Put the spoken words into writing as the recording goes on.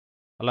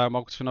Hello and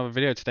welcome to another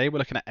video. Today we're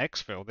looking at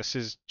Exfil. This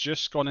has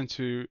just gone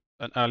into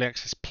an early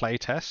access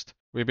playtest.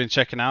 We've been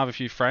checking out with a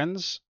few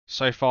friends.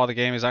 So far the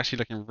game is actually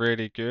looking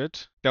really good.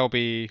 There'll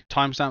be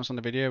timestamps on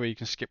the video where you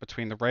can skip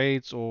between the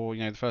raids or,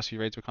 the first few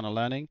raids we're kind of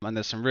learning. And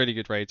there's some really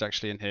good raids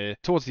actually in here.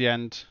 Towards the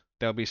end,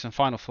 there'll be some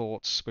final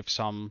thoughts with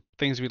some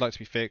things we'd like to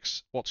be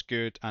fixed, what's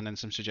good, and then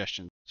some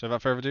suggestions. So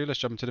without further ado,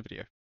 let's jump into the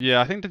video. Yeah,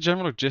 I think the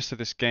general gist of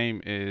this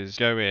game is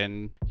go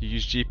in, you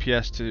use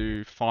GPS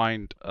to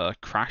find a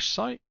crash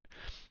site.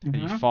 And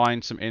you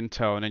find some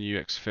intel and then you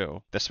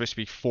exfil. There's supposed to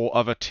be 4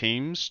 other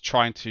teams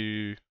trying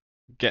to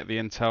get the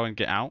intel and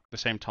get out at the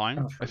same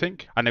time, I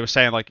think. And they were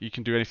saying like you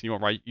can do anything you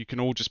want, right? You can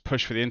all just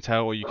push for the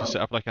intel or you can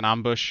set up like an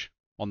ambush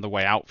on the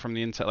way out from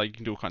the intel. Like you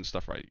can do all kinds of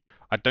stuff, right?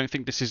 I don't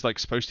think this is like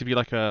supposed to be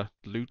like a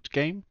loot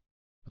game.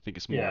 I think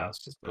it's more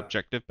it's just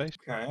objective based.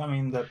 Okay, I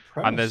mean the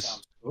premise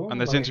sounds cool. And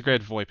there's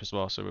integrated VoIP as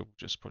well, so we'll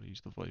just probably use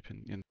the VoIP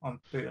in.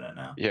 I'm booting it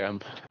now. Yeah,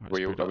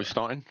 are we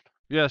starting?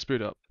 Yeah, let's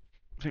boot up.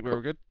 I think we're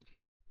all good.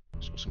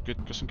 It's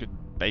got some good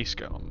bass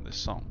going on this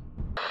song.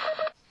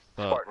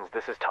 Spartans,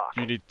 this is Talk.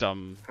 You need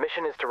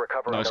Mission is to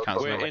recover noise a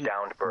cancelling.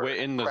 downed bird. We're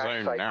in the Crash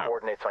zone site now.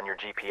 Coordinates on your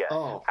GPS.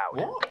 Oh, Out.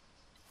 what?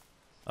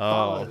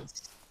 Oh.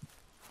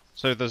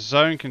 So the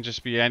zone can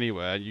just be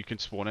anywhere. You can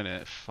spawn in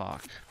it.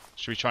 Fuck.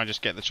 Should we try and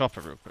just get the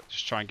chopper real quick?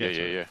 Just try and get to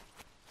it.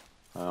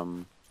 Yeah.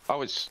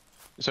 Oh, it's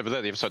over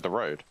there, the other side of the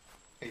road.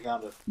 He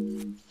found it.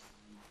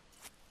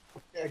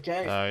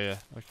 Okay. Oh yeah.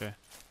 Okay.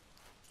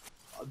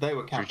 They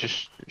were camping.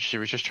 Should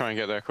we just try and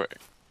get there quick?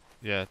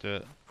 Yeah, do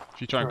it.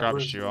 If you try and grab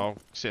a shoe, I'll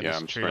sit in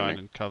this tree line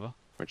and cover.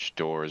 Which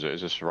door is it? Is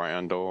this right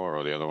hand door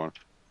or the other one?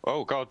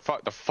 Oh god,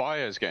 fuck! The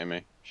fire's getting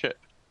me. Shit.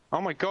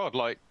 Oh my god,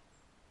 like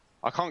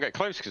I can't get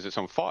close because it's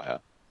on fire.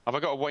 Have I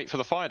got to wait for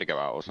the fire to go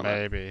out or something?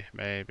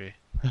 Maybe.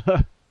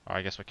 Alright,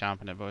 I guess we're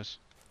camping it, boys.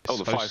 Oh,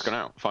 the fire's gone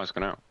out. Fire's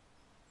gone out.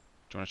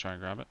 Do you want to try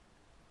and grab it?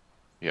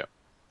 Yeah.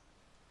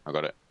 I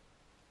got it.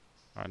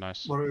 Alright,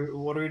 nice. What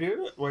do we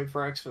do? Wait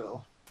for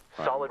Exfil.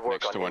 Solid work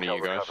next to on one of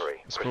you intel guys.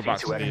 recovery. Let's go back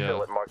to the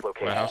Exfil at marked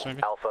location. warehouse,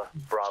 maybe? Alpha,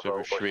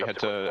 Bravo, Should we head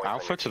to subsequent points on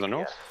Alpha your to the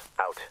north?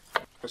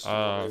 GPS.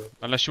 Out.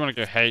 Unless you want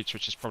to go H,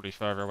 which is probably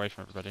further away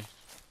from everybody.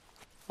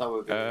 That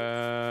would be.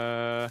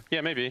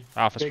 Yeah, maybe.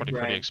 Alpha's Big probably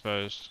pretty range.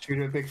 exposed. Should we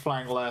do a big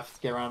flank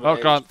left, get around. Oh,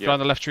 the go on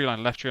the left tree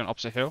line,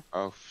 opposite hill.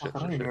 Oh I shit.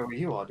 don't even know where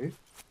you are, dude.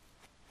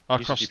 Oh,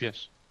 Use across.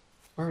 GPS.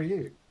 Where are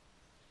you?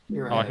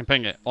 You're Oh, I ahead. can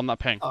ping it on that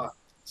ping. Oh,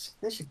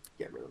 they should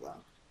get rid of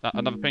that.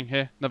 Another ping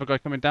here. Another guy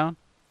coming down.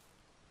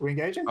 Are we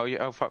engaging? Oh yeah.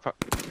 Oh fuck.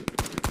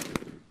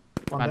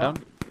 Man down.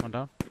 One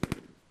down.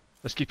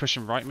 Let's keep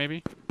pushing right,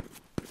 maybe.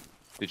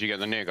 Did you get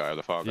the near guy or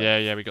the far guy?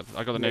 Yeah.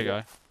 I got the near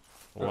guy.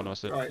 Or one of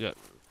us did. Right. Yeah.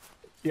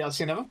 Yeah, I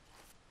see another.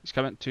 He's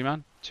coming. 2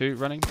 man. 2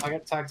 running. I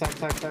get tag.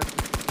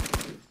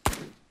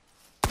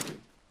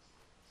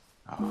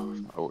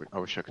 Oh, I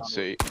wish I could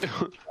see.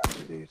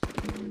 Dude.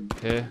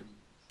 Here.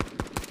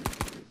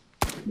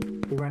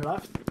 We went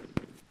left.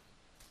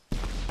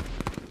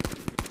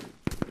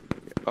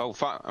 Oh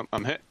fuck!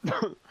 I'm hit.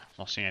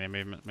 Not seeing any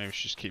movement. Maybe we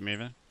should just keep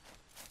moving.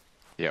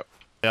 Yep.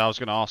 Yeah, I was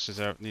gonna ask, is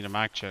there need a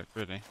mag check,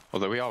 really?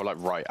 Although we are like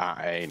right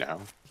at A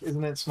now.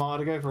 Isn't it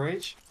smarter to go for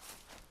H?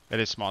 It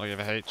is smart to give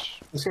a H.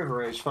 Let's go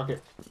for H, fuck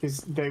it. Because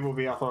they will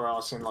be up our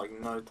ass in like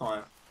no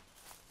time.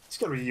 It's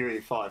gotta be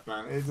UE5,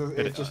 man.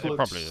 It just looks...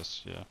 probably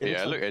is, yeah.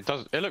 Yeah, look,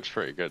 it looks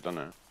pretty good, doesn't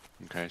it?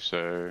 Okay,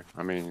 so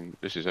I mean,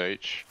 this is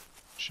H.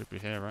 Should be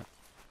here, right?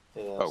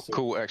 Yeah, Oh,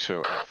 cool.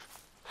 Exfil.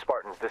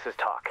 Spartans, this is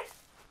Talk.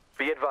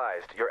 Be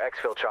advised, your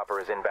Exfil chopper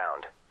is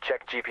inbound.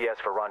 Check GPS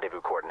for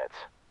rendezvous coordinates.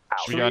 Out.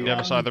 Should we go on the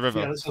other side of the river?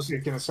 Yeah, that's what I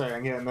was gonna say.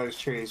 I'm getting those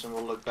trees and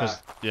we'll look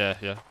back. Yeah.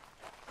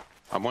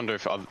 I wonder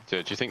if do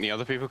you think the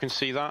other people can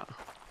see that?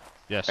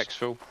 Yes.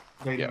 Exfil.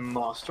 They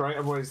must, right?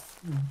 Otherwise,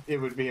 it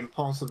would be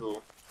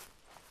impossible.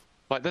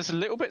 Like, there's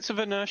little bits of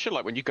inertia.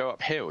 Like when you go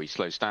uphill, he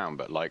slows down,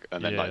 but like,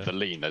 and then like Yeah. the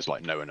lean, there's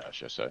like no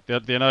inertia. So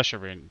The inertia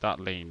ring, that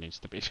lean needs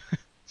to be.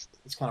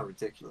 It's kind of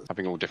ridiculous.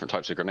 having all different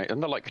types of grenade,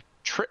 and they're like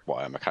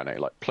tripwire mechanic,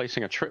 like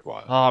placing a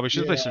tripwire. Oh, we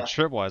should place some Yeah.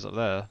 tripwires up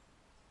there.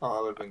 Oh,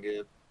 that would have been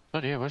good.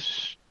 Bloody hell, where's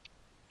this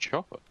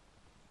chopper?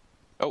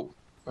 Oh,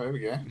 Oh, there we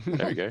go.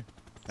 there we go.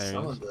 There he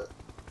Summoned is. it.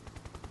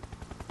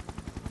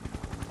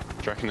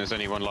 Do you reckon there's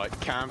anyone like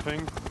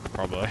camping?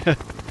 Probably.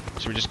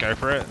 Should we just go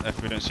for it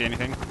if we don't see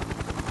anything?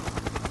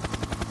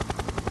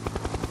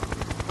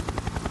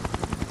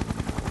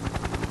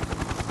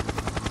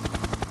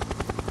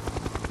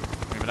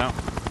 Move it out.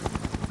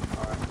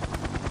 Alright.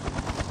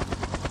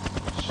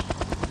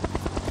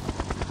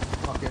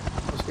 Fuck it.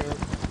 Let's go.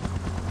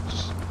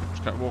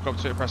 Just go, walk up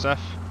to it, press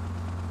F.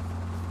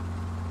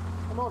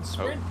 Come on,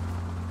 sprint.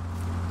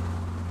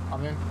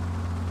 I'm in.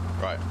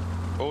 Right,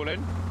 all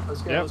in.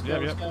 Let's go, Yep, let's go,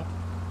 yep, let's go.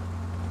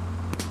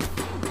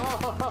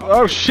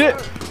 Oh shit!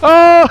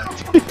 Oh!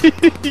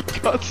 He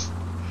got...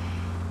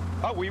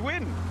 Oh, we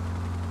win.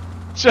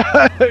 Joe!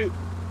 That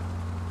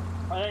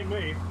ain't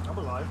me. I'm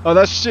alive. Oh,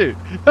 that's Stu.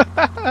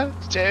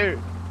 Stu.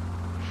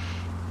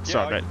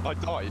 Sorry, Yeah, mate. I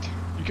died.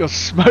 You got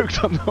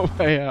smoked on the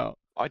way out.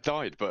 I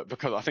died, but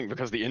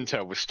because the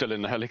intel was still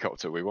in the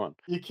helicopter, we won.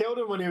 You killed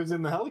him when he was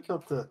in the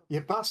helicopter.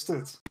 You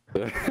bastard.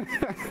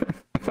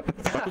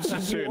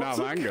 just shooting out of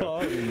What a anger.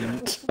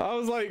 cunt. I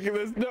was like,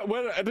 there's no,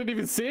 well, I didn't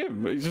even see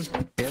him. He just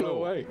flew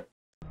away.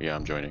 Yeah,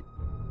 I'm joining.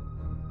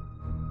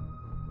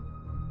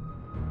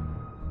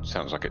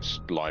 Sounds like it's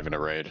live in a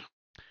raid.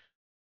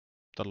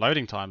 The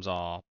loading times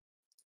are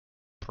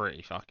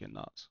pretty fucking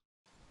nuts.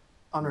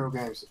 Unreal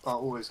games are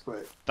always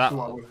quick. That So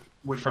I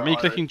wouldn't for go me, Irish.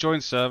 clicking join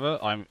server,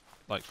 I'm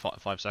like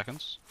 5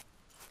 seconds.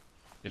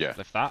 Yeah.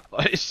 If that,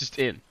 it's just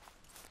in.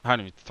 I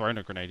haven't even thrown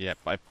a grenade yet,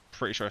 but I'm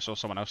pretty sure I saw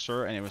someone else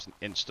throw it, and it was an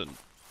instant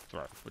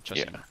throw, which I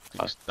Yeah.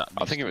 think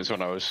I think it was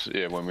when I was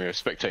when we were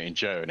spectating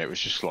Joe, and it was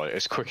just like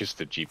as quick as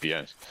the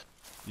GPS.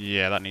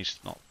 Yeah, that needs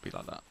to not be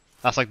like that.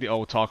 That's like the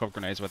old Tarkov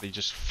grenades where they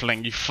just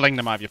fling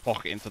them out of your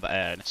pocket into the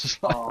air, and it's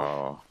just like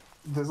Oh,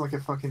 There's like a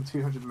fucking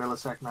 200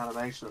 millisecond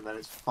animation, and then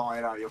it's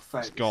fired out of your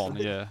face. it's gone.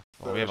 Yeah.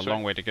 Well, we have a So-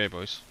 long way to go,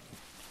 boys.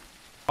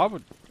 I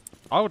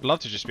would love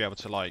to just be able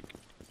to like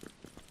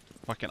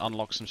fucking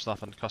unlock some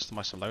stuff and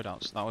customize some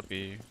loadouts. That would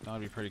be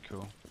pretty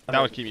cool.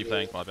 That would keep me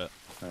playing quite a bit.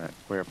 alright.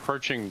 We're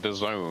approaching the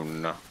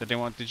zone.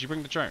 Did you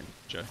bring the drone,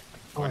 Joe?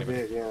 Oh, I Anyway.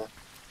 did, yeah.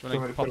 Do you want me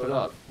want to to pop put it it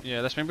up? up?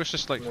 Yeah, let's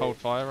just like Yeah. hold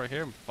fire right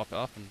here and pop it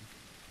up and.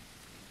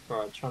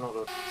 Right, try not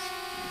to.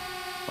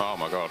 Oh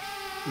my god.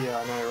 Yeah,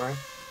 I know, right?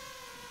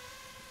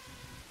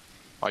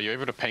 Are you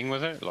able to ping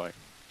with it? Like,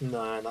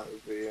 No, that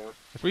would be.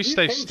 If we You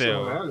stay pinged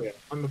someone still. earlier,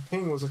 and the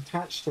ping was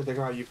attached to the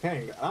guy you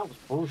pinged. That was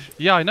bullshit.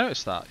 Yeah, I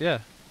noticed that. Yeah,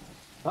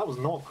 That was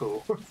not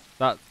cool.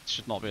 that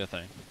should not be a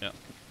thing. Yeah.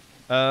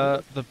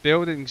 The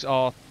buildings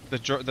are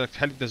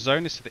the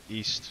zone is to the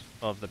east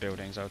of the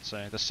buildings. I would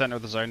say the center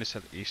of the zone is to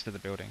the east of the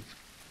buildings.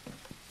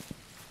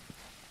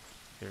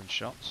 Hearing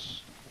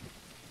shots.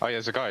 oh yeah,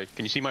 there's a guy.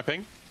 Can you see my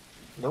ping?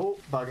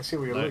 Nope, but I can see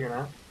what you're No. looking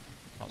at.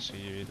 Can't see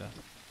you either.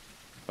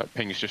 That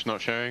ping's just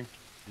not showing.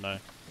 No.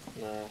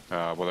 No.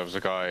 Well, there was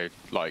a guy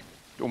like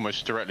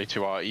almost directly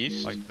to our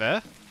east. Like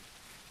there.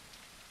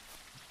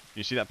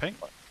 You see that ping?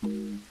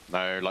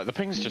 No, like the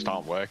pings just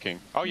aren't working.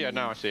 Oh yeah,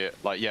 now I see it.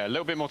 Like yeah, a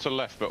little bit more to the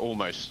left, but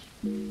almost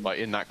like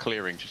in that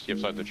clearing just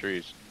outside the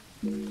trees.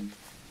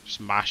 Just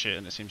mash it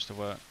and it seems to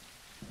work.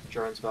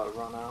 Drone's about to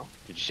run out.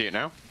 Did you see it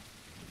now?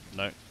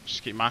 No.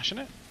 Just keep mashing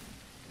it.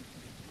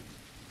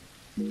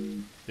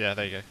 Yeah,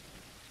 there you go.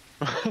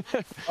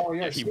 Oh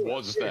yeah, Yeah, he see it,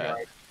 was see it, there.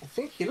 right? I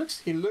think he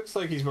looks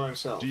like he's by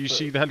himself. Do you but-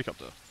 see the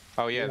helicopter?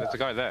 Oh yeah, Yeah. there's a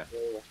guy there. Yeah,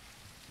 yeah. You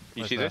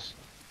Where's see that? this?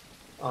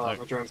 Oh, No.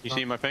 my drone's You gone.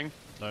 see my ping?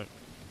 No.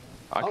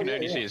 I Oh, can yeah,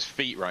 only yeah. see his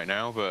feet right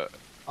now, but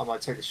I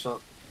might take a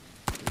shot.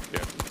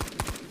 yeah,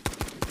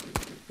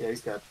 Yeah,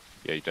 he's dead.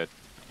 yeah, he did.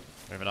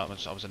 Moving up.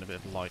 I was in a bit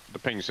of light. The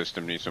ping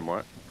system needs some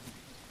work.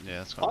 Yeah,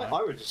 that's kind of.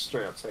 I would just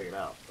straight up take it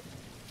out.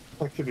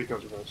 That could be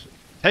controversial.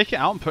 Take it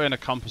out and put in a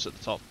compass at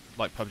the top,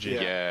 like PUBG.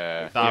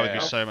 Yeah, That would be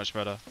yeah. so much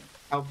better.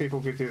 How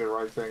people could do the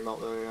right thing, not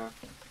the.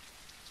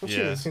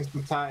 Especially Yeah. since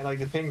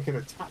the ping can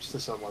attach to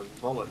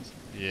someone's wallet.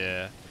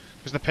 Yeah.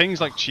 Because the ping's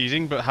like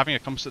cheesing, but having a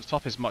compass at the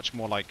top is much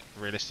more like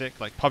realistic.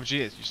 Like PUBG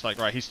is just like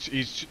right, he's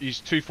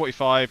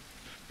 245,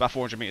 about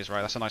 400 meters,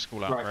 right? That's a nice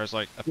call out. Right. Whereas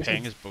like a This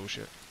ping is- is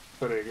bullshit.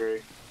 But I agree.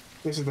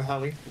 This is the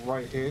heli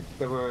right here.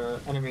 There were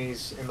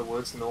enemies in the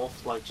woods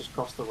north, like just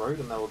across the road,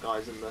 and there were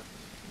guys in the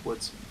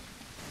woods.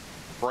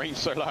 Brain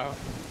so loud.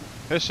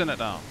 Who's sent it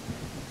down?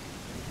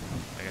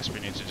 I guess we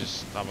need to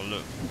just have a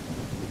look.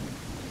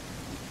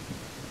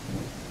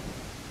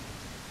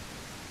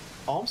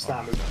 Arm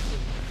standers.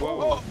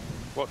 Whoa!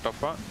 What the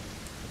fuck?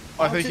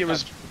 I think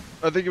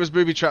it was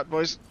booby trapped,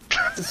 boys.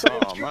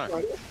 Oh man.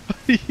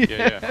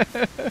 Yeah,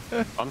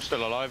 yeah. I'm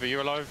still alive. Are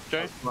you alive,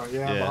 Jay? Right,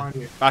 yeah, I'm Yeah. behind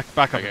you. Back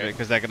up a Okay. bit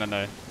because they're gonna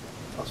know.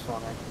 That's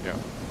funny. Yeah.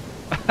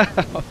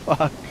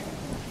 Fuck.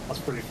 That's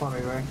pretty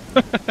funny, though.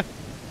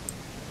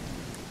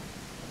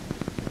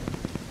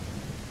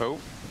 Oh,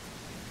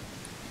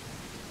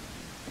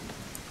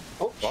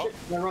 Oh What? shit!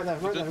 No, right there,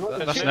 right there, right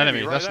there. That's Shit. an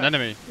enemy. Right That's an there.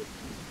 enemy.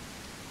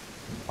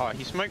 oh,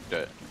 he smoked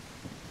it.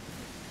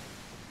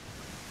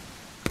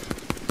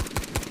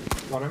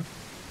 Got him.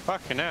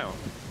 Fucking hell.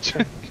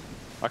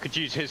 I could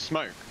use his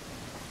smoke.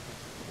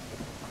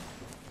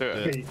 Do Yeah.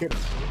 it. Yeah, you could.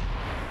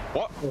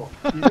 What? Oh,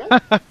 you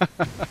dead?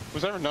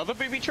 Was there another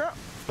booby trap?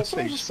 That's what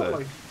I think just so. felt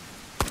like.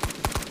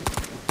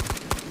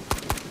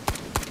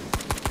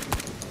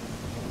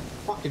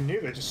 Fucking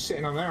knew they're just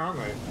sitting on there, aren't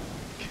they?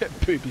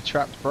 Get booby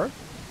trapped, bro.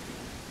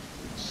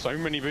 So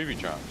many booby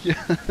traps.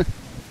 Yeah.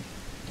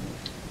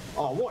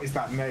 Oh, what is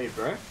that nade,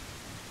 bro?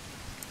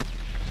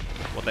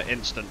 What the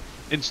instant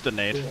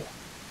nade. Yeah.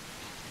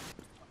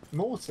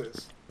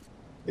 Mortars.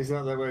 Is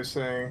that their way of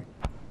saying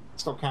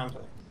stop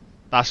camping?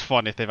 That's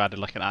fun if they've added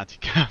like an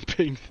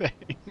anti-camping thing.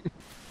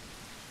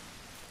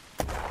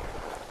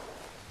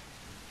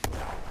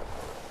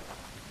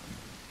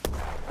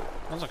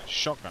 Sounds like a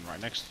shotgun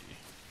right next to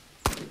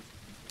you.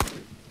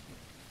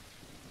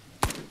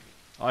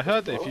 I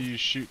heard that if you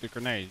shoot the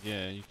grenade,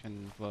 yeah, you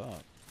can blow it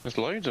up. There's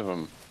loads of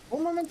them.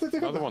 What am I meant to do?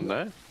 with Another that? one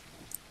there.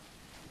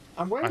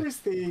 And where is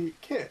the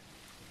kit?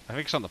 I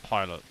think it's on the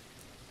pilot.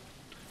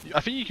 I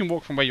think you can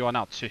walk from where you are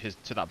now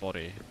to that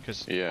body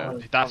because Yeah.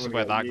 that's Probably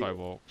where that you. guy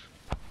walked.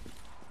 I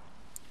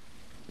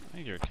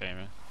think you're okay,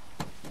 man.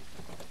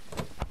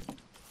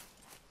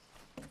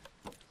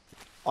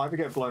 either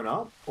get blown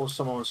up or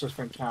someone's just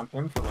been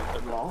camping for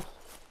like a laugh.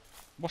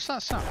 What's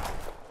that sound?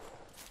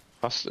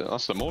 That's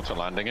the mortar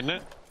landing, isn't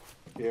it?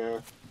 Yeah,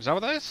 Is that what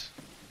that is?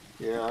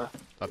 yeah.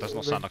 That does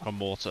not sound like a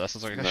mortar. That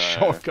sounds like a No.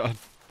 shotgun.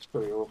 It's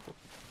pretty awful.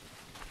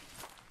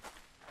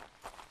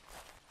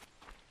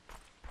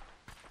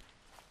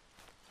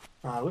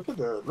 Look at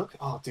look.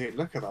 Oh, dude,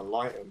 look at the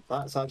lighting.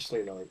 That's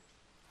actually like.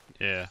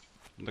 Yeah.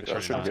 Looks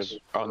That's really really nice.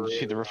 good. Oh, and you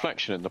see the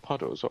reflection in the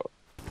puddle as well.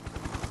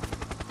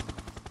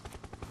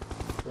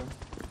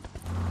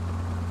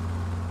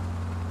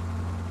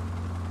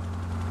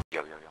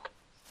 Yo, yo,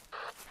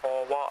 yo.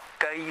 Or what,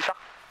 geezer?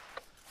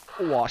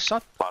 What,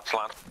 son? Lads,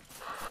 lad.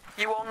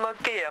 You on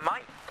the gear,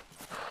 mate?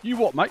 You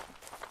what, mate?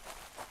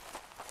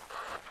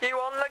 You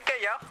on the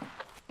gear?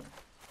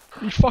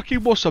 You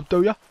fucking what's up,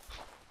 do ya?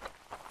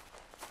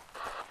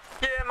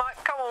 Yeah, mate,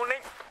 come on,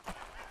 Nick.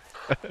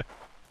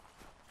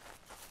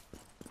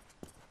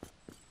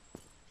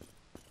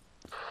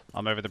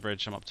 I'm over the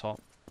bridge. I'm up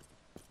top.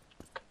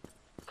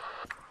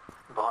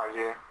 Behind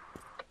you.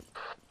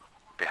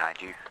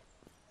 Behind you.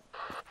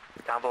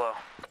 Down below.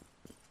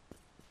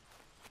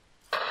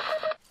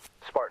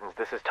 Spartans,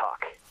 this is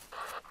Talk.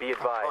 Be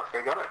advised,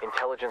 they got it.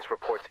 intelligence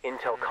reports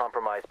intel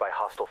compromised by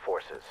hostile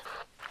forces.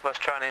 Let's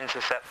try and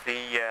intercept the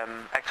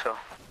Exfil.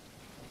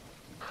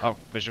 Oh,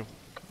 visual.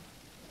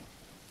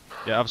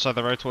 Yeah, other side of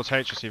the road towards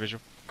H. I see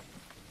visual.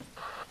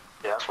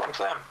 Yeah, that's what I'm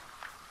saying.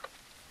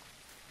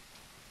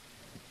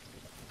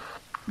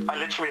 I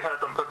literally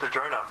heard them put the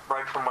drone up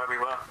right from where we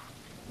were.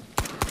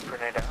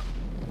 Grenade out.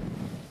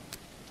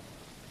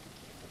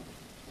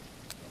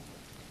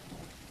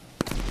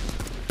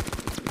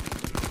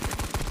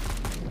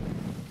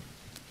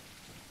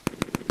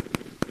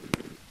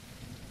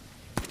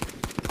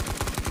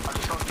 I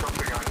just got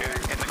jumping on you.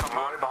 In the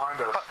compound. Right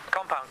behind us.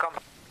 Compound.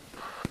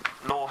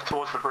 North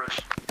towards the bridge.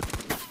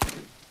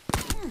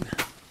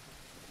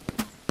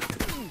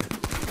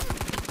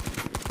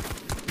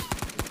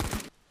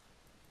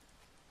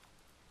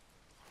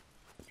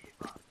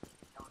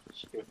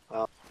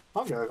 I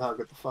don't know how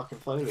good the fucking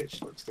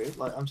foliage looks, dude.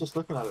 Like, I'm just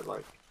looking at it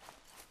like...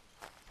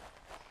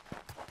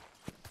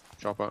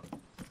 Drop out.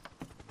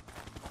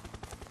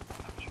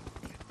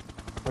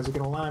 How's it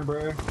gonna land, bro?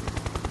 Yeah,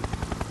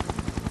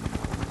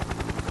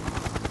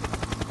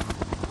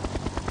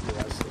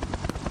 I see.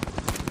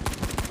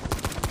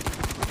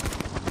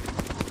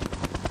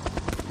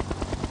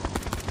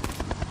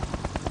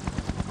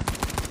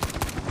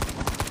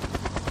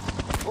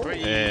 Oh,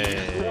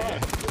 Hey.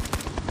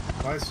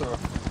 nice,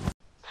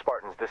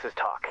 Spartans, this is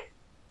Talk.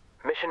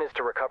 Mission is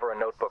to recover a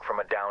notebook from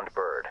a downed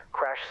bird.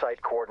 Crash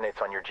site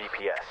coordinates on your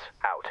GPS.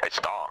 Out. It's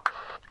dark.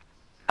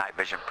 Night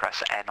vision,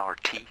 press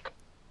NRT.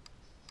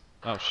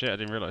 Oh shit! I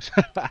didn't realise.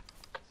 Yeah,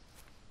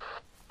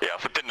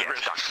 I didn't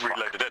realise I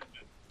reloaded it.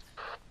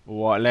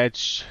 What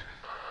ledge?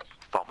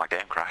 Thought my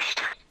game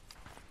crashed.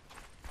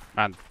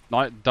 Man,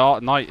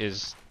 night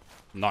is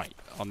night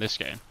on this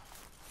game.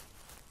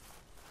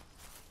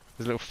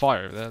 There's a little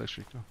fire over there. Looks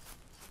really cool.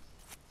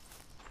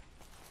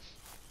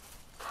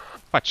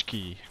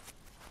 Patchkey.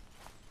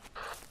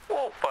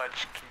 Oh,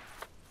 fudge.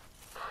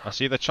 I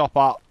see the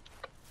chopper.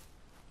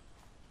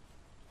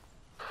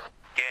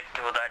 Get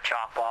to the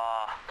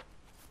chopper.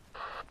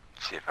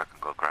 See if I can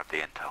go grab the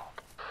intel.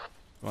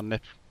 Go on,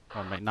 nip. Go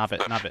on, mate. Nab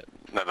it. Nab it.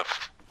 No, the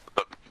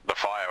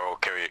fire will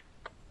kill you.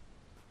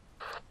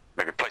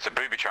 Maybe place a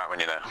booby trap when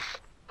you're there.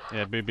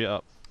 Yeah, booby it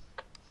up.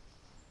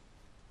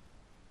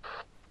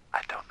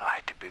 I don't know how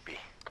to booby.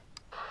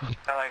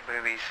 I like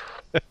boobies.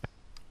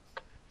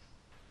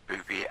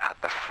 Booby at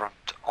the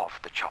front of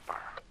the chopper.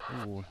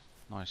 Ooh,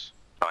 nice.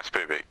 Nice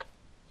booby.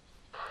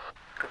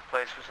 Good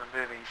place for some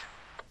boobies.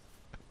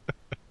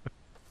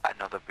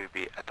 Another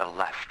booby at the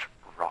left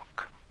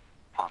rock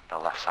on the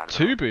left side of the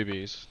Two road.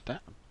 boobies. Damn.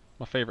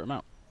 My favourite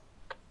amount.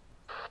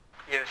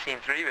 You ever seen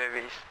 3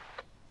 boobies?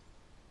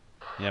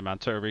 Yeah, man.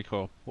 Total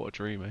Recall. What a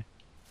dream, eh?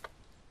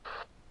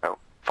 Oh,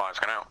 fire's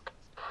gone out.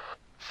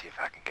 See if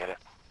I can get it.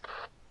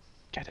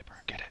 Get it, bro.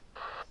 Get it.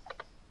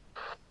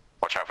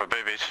 Watch out for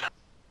boobies.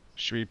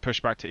 Should we push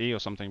back to E or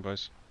something,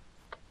 boys?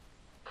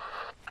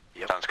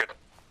 Yep. Sounds good.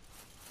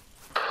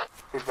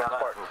 Who's down there?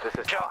 Spartans, this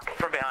is Jump Talk.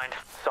 from behind.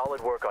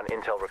 Solid work on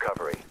intel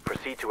recovery.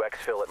 Proceed to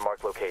exfil at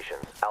marked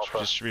locations.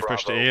 Alpha, Should we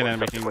push to Bravo, E and or then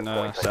we can subsequent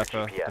points on set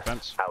your up a GPS.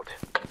 defense? Out.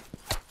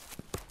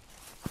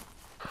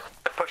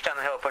 Push down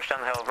the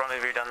hill,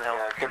 rendezvous down the hill.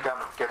 Yeah, get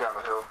down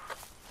the hill.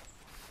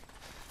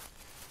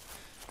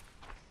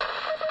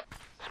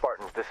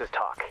 Spartans, this is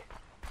Talk.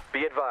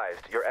 Be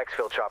advised, your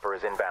exfil chopper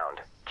is inbound.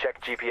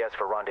 Check GPS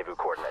for rendezvous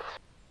coordinates.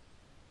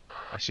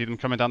 I see them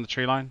coming down the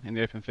tree line in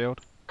the open field.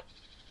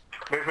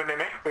 Movement in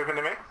me, movement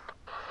in me.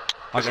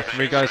 I got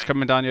 3 guys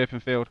coming down the open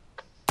field.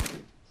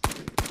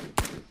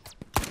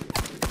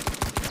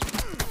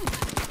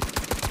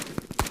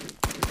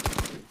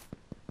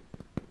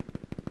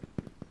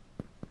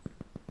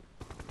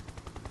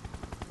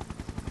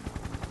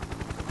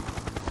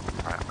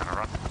 Alright, I'm gonna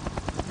run.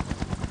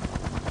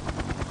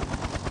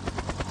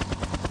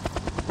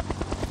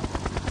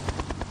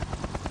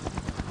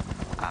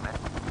 I'm in.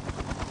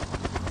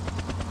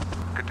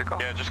 Good to go.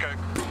 Yeah, just go.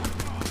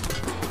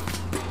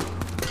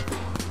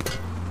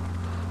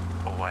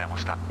 way, I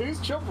must have. Whose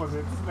job was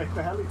it to make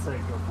the heli take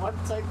off? Why did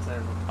it take so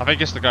long? I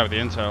think it's the guy with the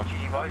intel.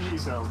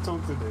 Yourself,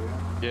 talk to me.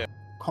 Yeah.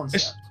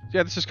 Concept.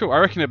 Yeah, this is cool. I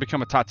reckon it'll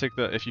become a tactic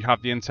that if you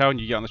have the intel and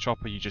you get on the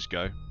chopper, you just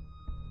go.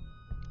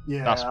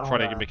 Yeah, That's I don't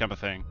probably know. gonna become a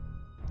thing.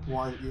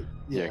 Why?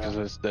 Yeah,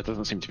 because there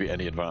doesn't seem to be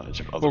any advantage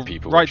of other Well,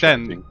 people. right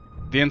then, interacting.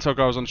 the intel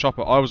guy was on the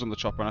chopper, I was on the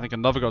chopper, and I think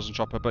another guy was on the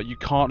chopper, but you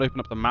can't open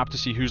up the map to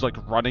see who's like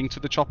running to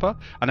the chopper,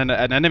 and then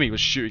an enemy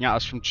was shooting at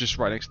us from just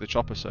right next to the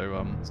chopper,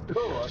 so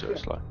Cool, So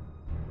it's like,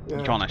 yeah.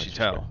 you can't actually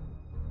tell.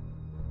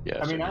 yeah,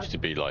 I so mean, it used to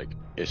be like,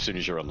 as soon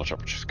as you're on the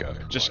chopper, just go.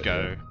 Just Like,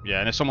 go.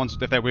 Yeah, and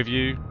if they're with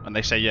you and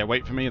they say, yeah,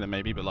 wait for me, then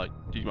maybe, but like,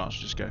 you might as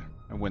well just go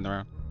and win the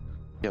round.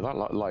 Yeah,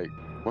 that like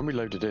when we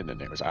loaded in and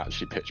it was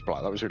actually pitch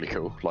black, that was really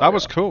cool. Like, That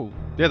was cool.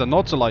 Yeah, the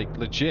nods are like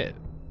legit.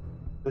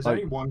 There's like-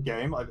 only one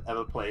game I've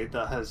ever played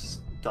that has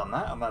done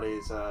that, and that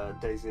is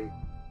DayZ.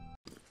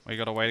 Well, you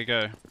got a way to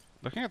go.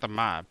 Looking at the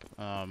map,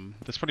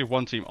 there's probably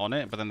one team on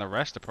it, but then the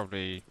rest are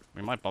probably,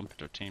 we might bump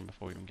into a team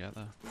before we even get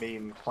there.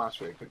 Meme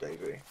classic for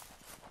DayZ.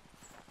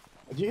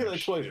 Did you hear the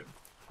explosion?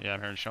 Yeah,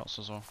 I'm hearing shots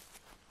as well.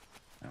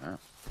 Yeah.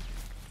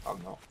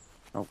 I'm not.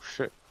 Oh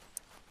shit.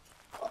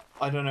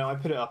 I don't know. I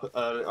put it up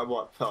early.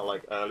 What felt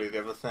like early the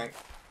other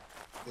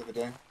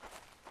day.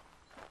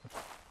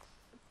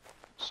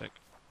 Sick.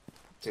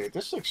 Dude,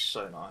 this looks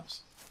so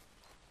nice.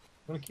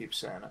 I'm gonna keep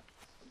saying it.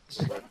 This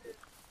is like-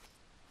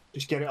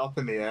 Just get it up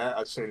in the air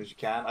as soon as you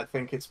can. I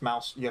think it's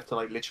mouse. You have to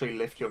like literally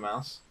lift your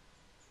mouse.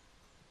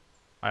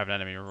 I have an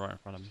enemy right in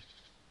front of me.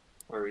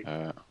 Where are we?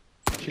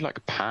 Actually, like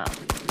a pan.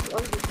 Oh,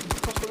 it's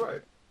across the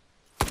road.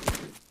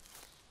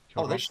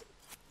 Oh, they should.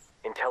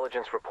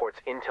 Intelligence reports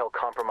intel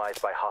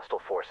compromised by hostile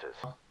forces.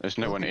 There's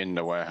no one in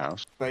the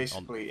warehouse.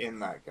 Basically in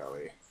that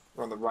gully.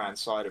 We're on the right hand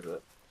side of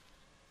it.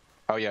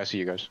 Oh yeah, I see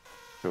you guys.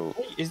 Cool.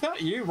 Hey, is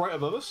that you right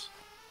above us?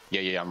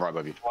 Yeah, I'm right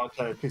above you.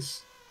 Okay,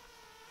 because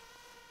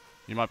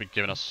You might be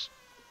giving us.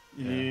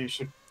 you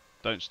should.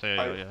 Don't stay.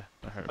 I- Yeah.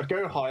 I hope. I'd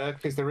go higher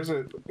because there is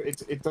a.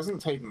 It doesn't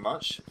take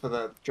much for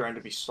the drone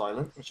to be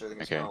silent, which I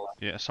think is Okay. kind of like.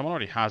 Yeah, someone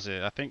already has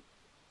it. I think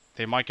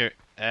they might go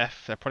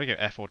F. They'll probably go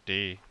F or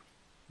D.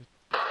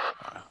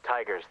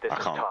 Tigers, this I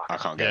is can't. talk. I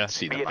can't Yeah. get to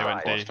see Be the map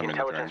advised, whilst I'm in the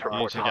intelligence drone.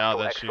 reports You need to get out hostile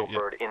there, exfil shoot, yeah.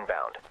 bird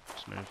inbound.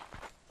 Smooth.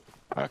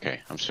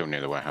 Okay, I'm still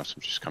near the warehouse.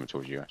 I'm just coming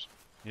towards you guys.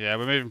 Yeah,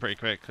 we're moving pretty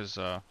quick because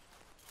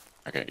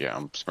Okay, yeah,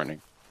 I'm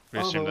sprinting. we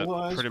assume that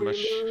Otherwise pretty we much.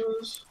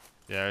 lose.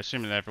 Yeah,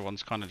 assuming that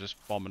everyone's kind of just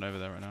bombing over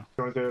there right now.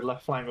 You want to do a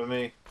left flank with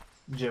me,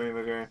 Jimmy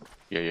McGurn?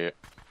 Yeah.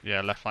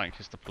 Yeah, left flank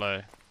is the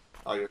play.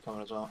 Oh, you're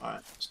coming as well. All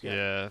right, let's go.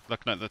 Yeah,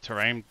 looking at the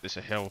terrain, it's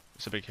a hill.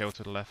 It's a big hill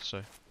to the left,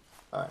 so.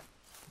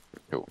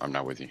 Cool, I'm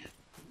now with you.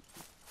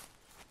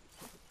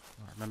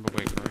 Remember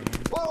we're green.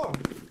 Whoa!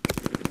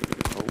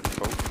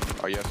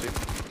 Oh, yeah, I see.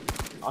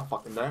 I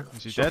fucking don't.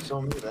 Is he Shots dead?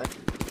 on me there.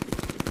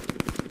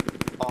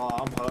 Oh,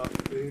 I'm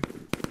hurt, dude.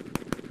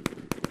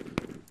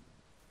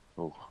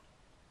 Oh, are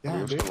Yeah,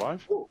 you dude. still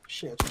alive? Oh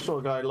shit! I just saw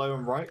a guy low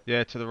and right.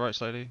 Yeah, to the right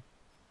slightly.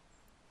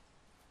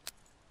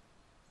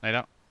 Nade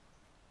out.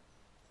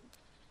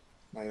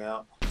 Maybe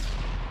out.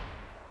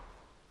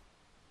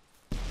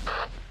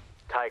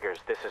 Tigers,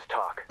 this is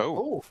talk. Oh,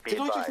 Oh, Be did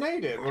I just advised,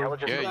 nade it?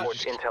 Intelligence Yeah, you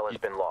reports just- intel has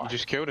been lost. you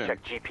just killed him.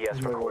 Check GPS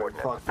for No way,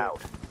 coordinates. fuck it.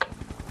 Out.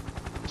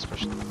 Let's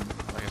push.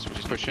 I guess we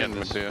just push need in to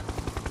with get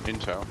the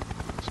intel.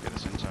 this. Let's get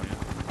this intel, yeah.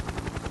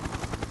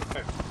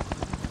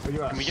 Where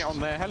you at? Can we get on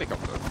their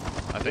helicopter?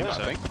 I think Yeah,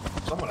 so. I think.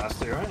 Someone has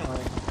to, right?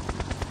 Like,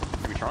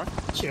 Can we try?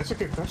 actually, that's a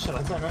good question.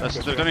 I don't know. Let's,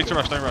 because don't we need to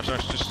have rush, don't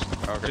rush. Just,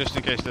 Okay. just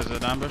in case there's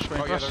an ambush waiting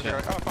Oh, for yeah, us. that's Yeah.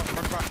 right. Oh,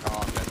 fuck. Oh,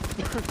 I'm dead.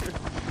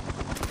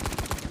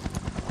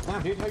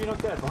 Damn, dude, how you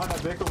not dead? Behind that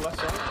vehicle, left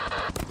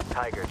side.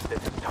 Tigers,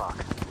 this is talk.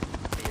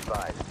 Be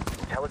advised,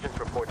 intelligence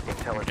reports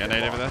intel has Get been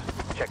nade over lost.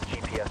 there. Check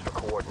GPS for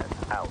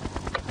coordinates. Out.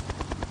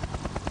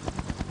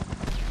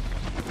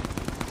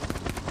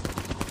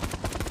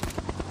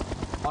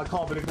 I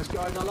can't believe this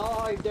guy's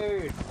alive,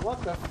 dude.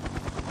 What the?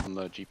 On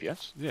the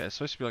GPS? Yeah, it's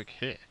supposed to be like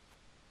here. It's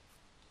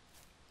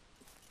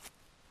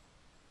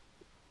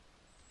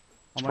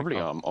Oh my probably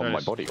God. on There it my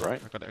is. body,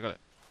 right? I got it.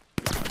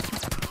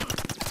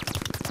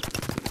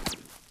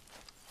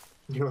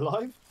 You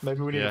alive?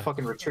 Maybe we need Yeah. to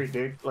fucking retreat,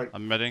 dude. Like,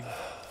 I'm medding.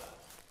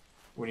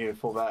 we need to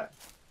fall back.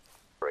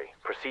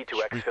 Proceed to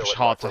We exfil push at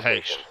hard marked to H.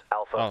 locations.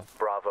 Alpha, Oh.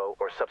 Bravo,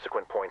 or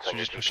subsequent points Should on we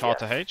your just GPS. push hard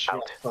to H?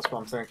 Out. That's what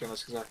I'm thinking.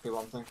 That's exactly what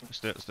I'm thinking. Let's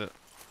do it, let's do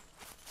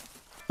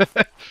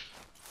it.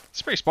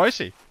 It's pretty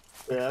spicy.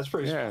 Yeah, that's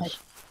pretty. Yes.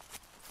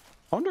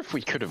 I wonder if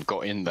we could have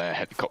got in their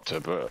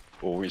helicopter,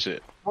 or is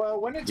it? Well,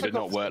 when it Would took it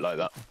not off, work like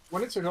that?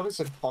 when it took off, it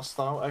said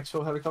hostile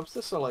Exfil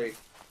helicopter. So like,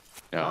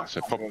 Yeah, that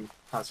so kind of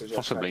has suggested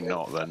possibly that.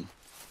 not then.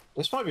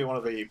 This might be one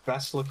of the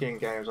best looking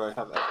games I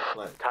have ever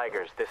played.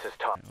 Tigers, this is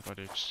talk. What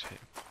do I do? Just hit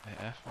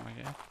F when I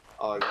get in?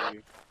 Oh,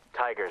 you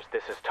Tigers,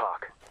 this is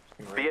talk.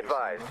 can Be read this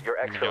advised, thing, your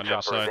Let me get exfil on the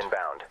other chopper is side.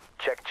 inbound.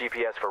 Check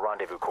GPS for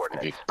rendezvous It'd be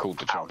coordinates. cool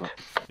to jump. Out.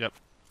 Yep.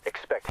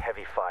 Expect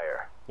heavy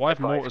fire. Why have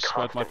Advise mortars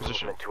spread my constant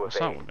position? movement to What's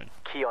that evade. one mean?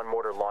 Key on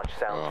mortar launch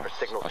sounds Oh, for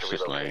signals that's to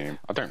just relocate. lame.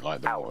 I don't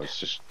like the Out. mortars.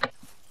 Just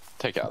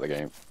take it out of the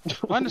game.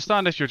 I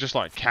understand if you're just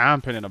like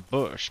camping in a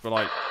bush, but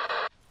like,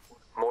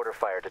 Mortar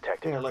fire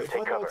detected. Yeah, like if I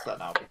Take cover. noticed that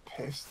now, I'd be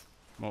pissed.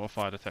 Mortar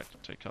fire detector,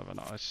 take cover.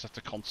 No, I just have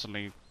to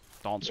constantly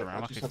dance Yeah, around I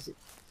like just a have to,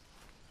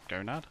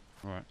 gonad.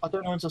 Alright. I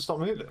don't know when to stop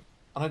moving.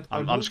 And I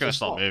I'm want just gonna to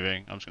stop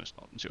moving. I'm just gonna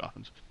stop and see what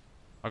happens.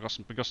 I've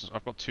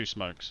got two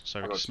smokes, so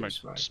I we got can two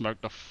smokes.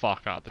 smoke the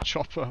fuck out of the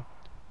chopper.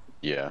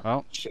 Yeah.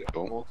 Well, Shit,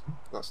 Cool. Morton.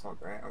 That's not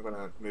great. I'm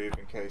gonna move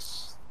in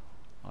case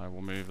I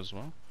will move as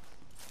well.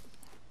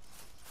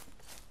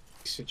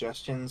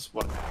 suggestions.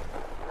 What?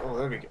 Oh,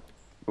 there we go.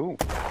 Ooh.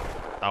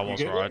 That You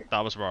was get where it? that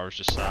was where I was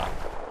just sat.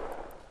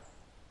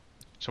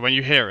 So when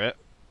you hear it,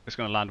 it's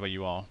gonna land where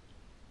you are.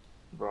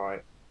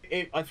 Right.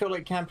 I feel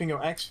like camping your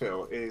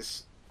exfil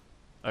is.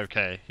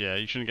 Okay, yeah,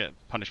 you shouldn't get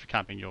punished for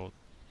camping your...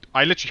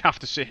 I literally have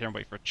to sit here and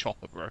wait for a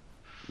chopper, bro.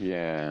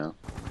 Yeah.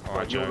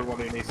 Alright, You're the Joe. one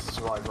who needs to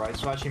survive, right?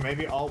 So actually,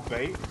 maybe I'll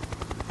bait.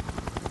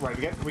 Right,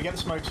 we get the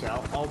smokes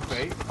out. I'll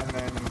bait, and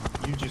then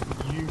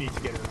you need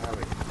to get in the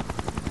heli.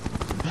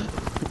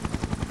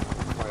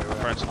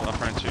 I've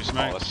thrown two Oh, smokes.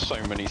 there's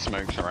so many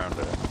smokes around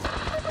it.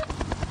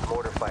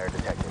 Mortar fire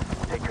detected.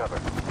 Take cover.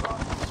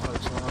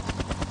 Smokes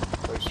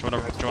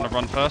out. Do you wanna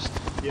run first?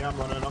 Yeah, I'm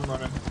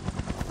running.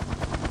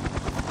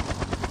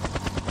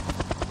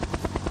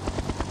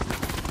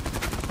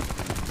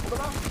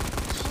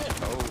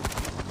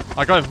 Oh.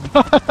 I got him!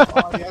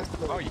 Oh, yes.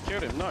 Oh, you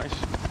killed him. Nice.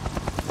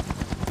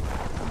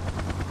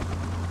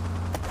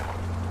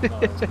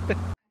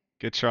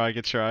 Good try,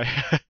 good try.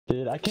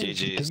 Dude, I can't.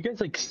 GG's.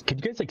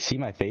 Could you guys see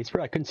my face,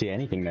 bro? I couldn't see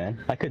anything,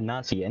 man. I could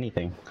not see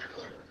anything.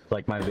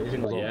 Like my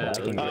vision was all Yeah.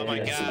 black and Oh my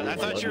gray. god, I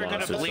thought you were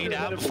gonna bleed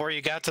out before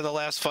you got to the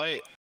last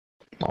fight.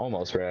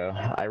 Almost, bro.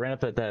 I ran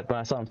up at that, but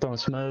I saw him throwing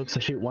smokes. I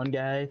shoot one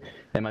guy,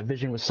 and my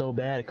vision was so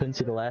bad I couldn't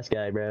see the last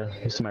guy, bro.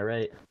 He's to my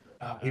right.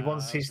 They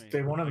want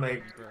to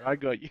make. I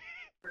got you.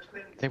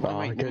 They want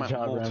Oh, to make good one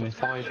job, more Remy. to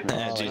 5 Yeah,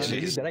 minutes.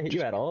 GG's. Did I hit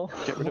you at all?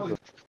 Get rid of them.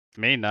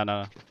 Me? No,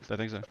 don't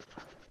think so.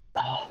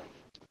 Oh,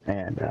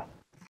 man, bro.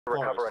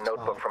 Recover a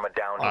notebook from a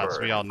downed Lads,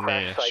 bird. we are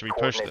Crash near. site Should we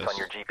push coordinates this? on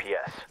your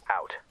GPS.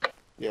 Out.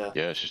 Yeah,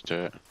 Yeah, let's just do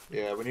it.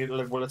 yeah. We need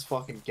to. Well, let's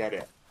fucking get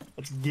it.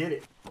 Let's get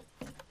it.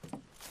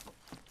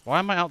 Why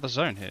am I out the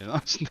zone here?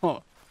 That's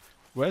not...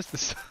 Where's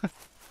this?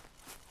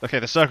 Okay,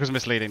 the circle's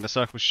misleading. The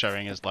circle's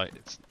showing as like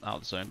it's out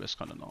of the zone, but it's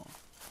kind of not.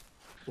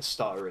 The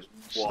starter is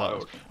Started.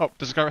 wild. Oh,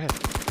 there's a guy right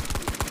here.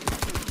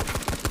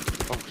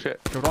 Oh,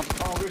 shit. Killed one.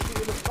 Oh, we're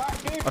shooting the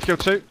back, dude. I've killed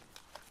two.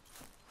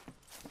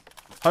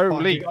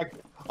 Holy. Fuck,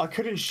 dude, I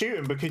couldn't shoot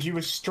him because you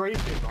were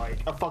strafing like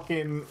a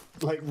fucking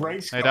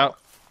race Made car. out.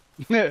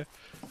 Yeah. Right,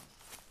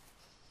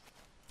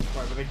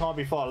 but they can't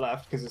be far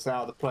left because it's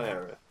out of the play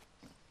area.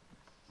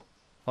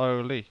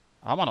 Holy.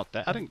 Am I not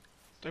dead? I don't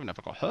even know if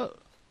I got hurt.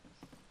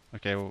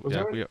 Okay, well, Was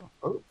yeah, there we...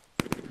 Oh.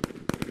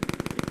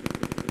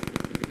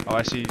 Oh,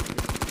 I see.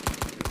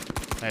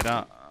 Made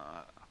out.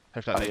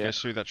 Hopefully that Oh, yeah. goes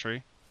through that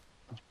tree.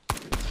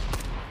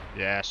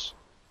 Yes.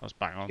 I was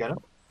bang on. Get him?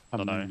 I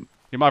don't know.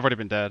 He might have already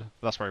been dead,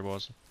 but that's where he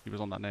was. He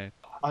was on that nade.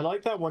 I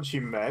like that once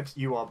you med,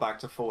 you are back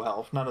to full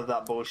health. None of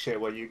that bullshit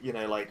where you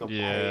know, like, a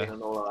Yeah. pain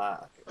and all of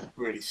that.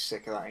 Really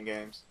sick of that in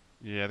games.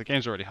 Yeah, the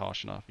game's already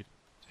harsh enough.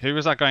 Who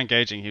was that guy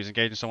engaging? He was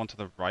engaging someone to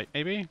the right,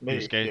 maybe? Me, He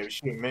was yeah, he engaging... was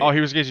shooting me. Oh, he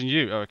was engaging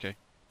you. Oh, okay.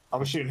 I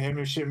was shooting him, he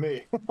was shooting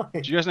me. Do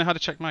you guys know how to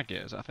check mag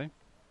gear? Is that a thing?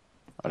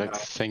 I don't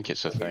think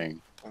it's a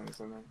thing.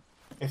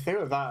 If they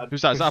were that...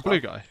 Who's that? Is that a blue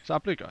guy? guy? Is that a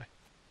blue guy?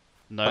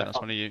 No, that's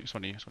one of you. It's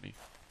one of you. It's one of you.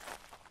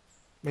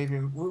 Maybe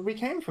we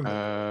came from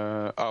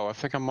there. Oh, I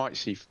think I might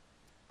see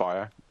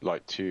fire,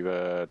 like to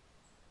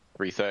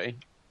 330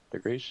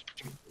 degrees.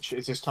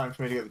 Is this time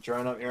for me to get the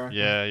drone up here?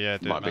 Yeah, yeah,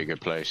 do it, Might be a man.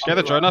 good place. Get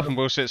the drone up and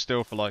we'll sit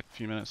still for like a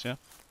few minutes, yeah?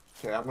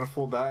 Okay, I'm gonna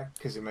fall back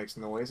because it makes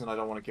noise and I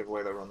don't want to give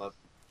away that run up.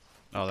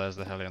 Oh, there's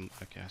the heli on...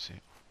 Okay, I see.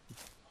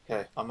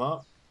 Okay, I'm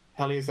up.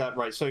 Heli is that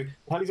right? So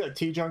Heli's at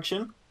T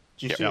junction.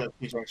 Do you Yep. see Yep. that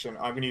T junction?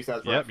 I'm gonna use that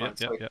as Yep,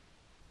 reference. yep.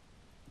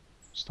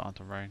 Starting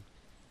to rain.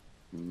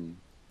 Mm.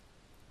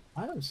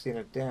 I haven't seen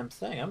a damn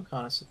thing. I'm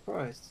kind of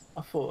surprised.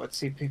 I thought I'd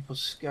see people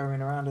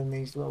scurrying around in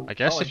these little. I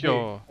guess Oh, if do.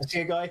 you're... I see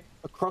a guy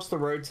across the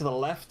road to the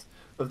left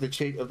of the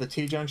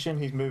T junction.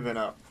 He's moving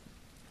up.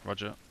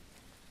 Roger.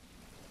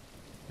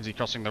 Is he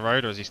crossing the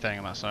road or is he staying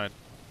on that side?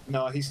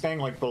 No, he's staying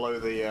like below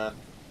the.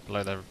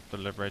 Below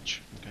the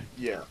bridge. Okay.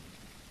 Yeah.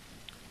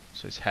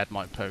 So his head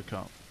might poke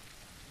up.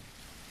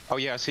 Oh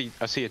yeah, I see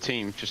a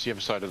team just the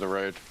other side of the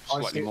road, I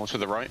slightly see- more to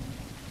the right.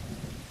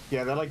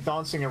 Yeah, they're like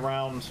dancing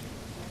around.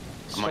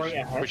 I might Straight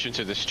ahead. push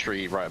into this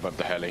tree right above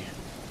the heli.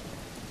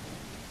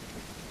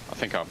 I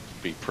think I'll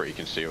be pretty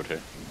concealed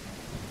here.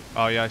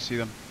 Oh yeah, I see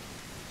them.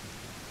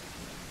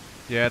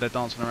 Yeah, they're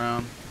dancing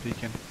around,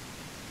 peeking.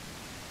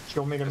 Do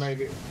you want me to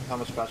maybe? How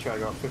much battery I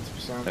got?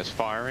 50%. There's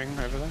firing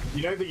over there.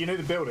 You know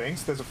the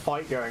buildings. There's a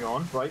fight going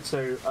on, right?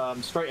 So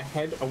straight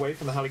ahead, away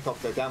from the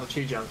helicopter, down the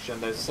T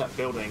junction, there's a set of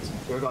buildings.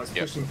 There are guys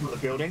Yep. pushing from the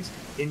buildings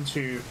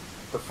into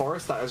the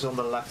forest that is on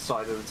the left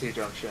side of the T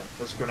junction.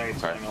 There's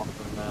grenades Okay. going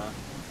off, and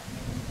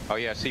Oh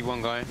yeah, I see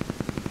one guy.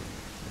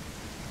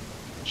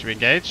 Should we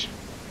engage?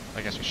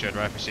 I guess we should,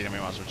 right? If we see them, we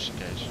might as well just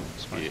engage.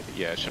 It's fine.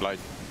 Yeah, shall I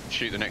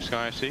shoot the next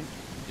guy I see?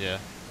 Yeah.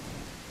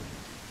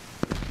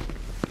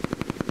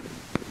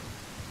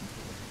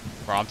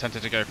 Bro, I'm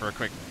tempted to go for a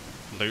quick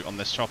loot on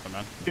this chopper,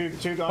 man. Two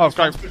Oh,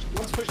 guys. great.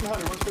 One's pushing the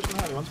heli, one's pushing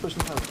the heli, one's pushing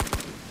the heli.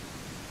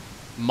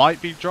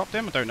 Might be dropped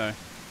him, I don't know.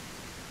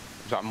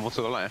 Is that more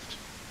to the left?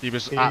 He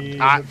was He at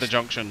looks- the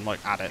junction,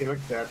 like at He it.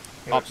 looks dead.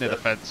 He Up looks near the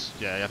dead. fence.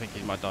 Yeah, I think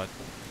he might have died.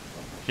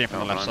 Came from Oh,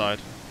 the left man. side.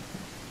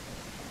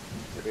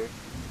 Maybe.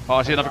 Oh,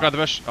 I see another guy in the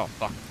bush. Oh,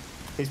 fuck.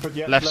 He's put,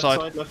 yeah, Left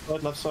side.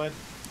 left side.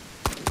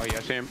 Oh yeah,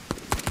 I see him.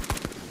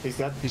 He's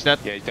dead. He's dead.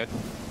 Yeah, he's dead.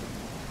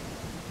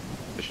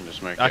 Fishing to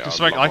smoke. I it, can I'd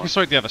smoke. love I can one.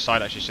 smoke the other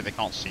side actually, so they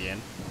can't see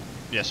in.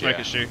 Yeah, smoke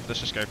Yeah. it, shoot. Let's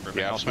just go for it.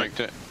 Yeah, I'll I've smoke. smoked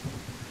it.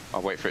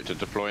 I'll wait for it to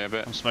deploy a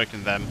bit. I'm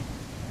smoking them.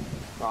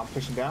 Oh, I'm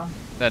pushing down.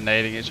 They're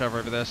nading each other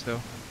over there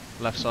still.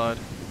 Left side.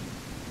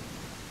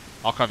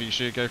 I'll cover you,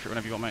 shoot. Go for it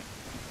whenever you want, mate.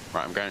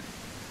 Right, I'm going.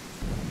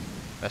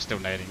 They're still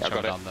nading each I other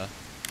got it. down there.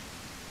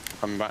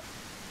 Coming back.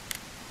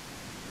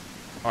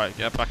 Alright,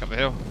 get back up the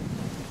hill.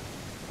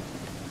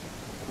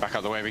 Back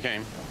out the way we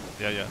came.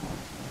 Yeah, yeah.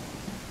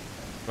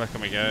 Where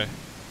can we go?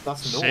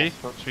 That's C?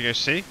 north. Should we go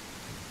C?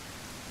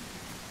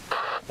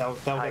 That'll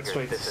get Tigers,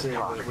 straight to this is C,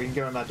 Talk. but we can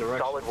go in that direction.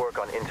 Solid work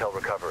on intel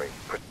recovery.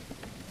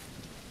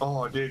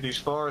 Oh, dude, these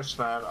forests,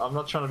 man. I'm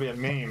not trying to be a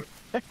meme.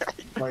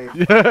 Like,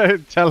 Yeah,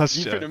 tell us,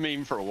 You've Joe. been a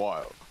meme for a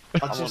while.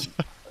 I just,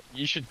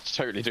 You should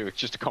totally do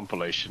just a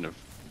compilation of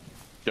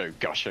Joe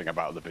gushing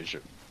about the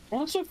vision.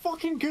 well, it's so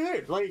fucking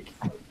good. Like,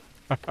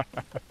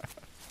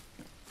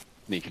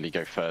 Sneakily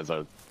go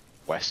further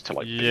west to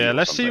like B Yeah, or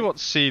let's see something. what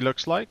C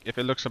looks like. If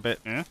it looks a bit,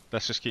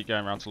 let's just keep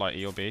going around to like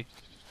E or B.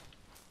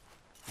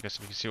 I guess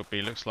we can see what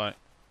B looks like.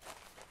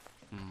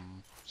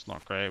 It's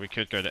not great. We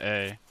could go to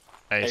A.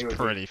 A is A would be-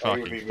 pretty A would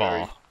fucking be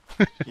far.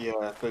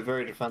 yeah, they're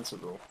very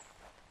defensible.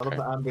 I love Okay.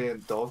 the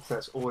ambient dog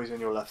that's always in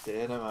your left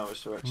ear, no matter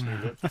which direction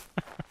you look.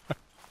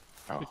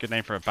 Oh, Good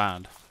name for a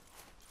band.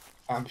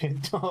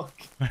 Ambient dog.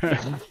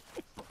 that'd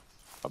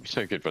be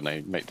so good when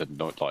they make the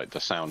like the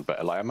sound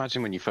better. Like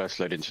imagine when you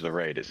first load into the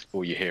raid, it's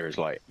all you hear is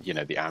like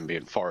the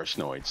ambient forest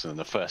noise, and then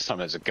the first time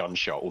there's a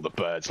gunshot, all the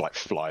birds like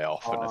fly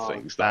off and Oh, the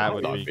things. that That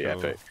would would be be cool.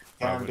 epic.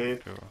 Damn, That would be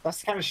dude. cool. That's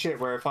the kind of shit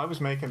where if I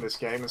was making this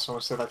game and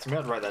someone said that to me,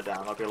 I'd write that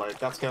down. I'd be like,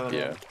 that's going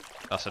Yeah. in.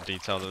 That's a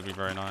detail that would be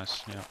very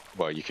nice. Yeah.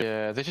 Well, you can.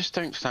 Yeah, they just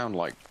don't sound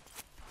like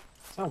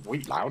Sound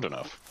weak. loud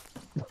enough.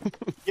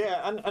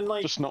 Yeah, and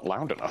like, Just not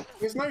loud enough.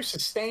 there's no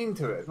sustain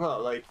to it.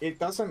 Well, like, it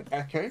doesn't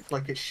echo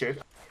like it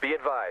should. Be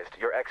advised,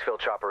 your exfil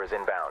chopper is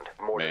inbound.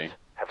 Mortars Me.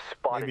 have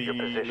spotted Maybe your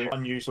position.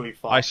 unusually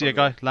far. I see a from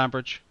guy. it.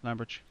 Lambridge.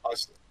 Lambridge.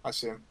 I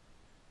see him.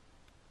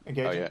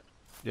 Engage. Oh him. yeah.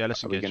 Yeah,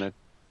 let's Are we engage. gonna?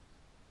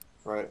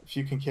 Right, if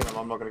you can kill him,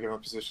 I'm not going to give my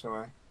position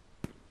away.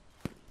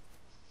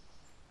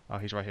 Oh,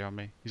 he's right here on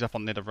me. He's up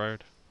on near the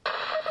road.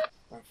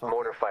 Don't, fuck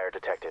Mortar fire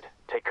detected.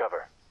 Take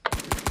cover. it.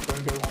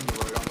 Don't go on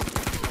the road.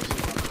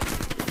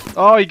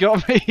 Oh, he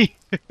got me!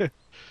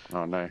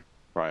 Oh no.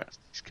 Right.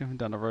 He's coming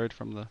down the road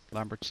from the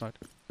Lambridge side.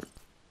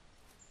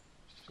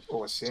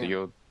 Oh, I see So him.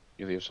 you're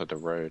the other side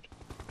of the road.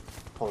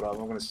 Hold up,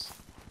 I'm going to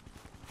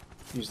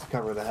use the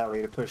cover of the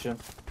heli to push him.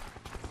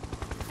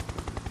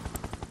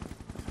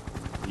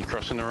 You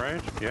crossing the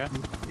road? Yeah.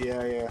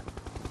 Yeah, yeah.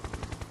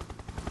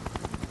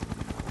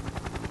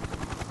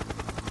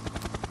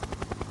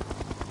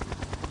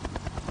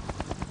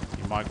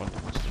 You might want to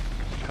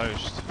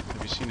coast.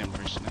 Have you seen him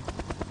recently?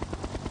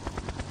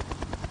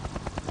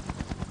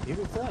 He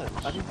was there.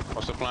 I didn't...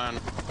 What's the plan?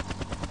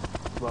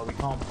 Well, we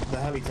can't. The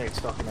heli takes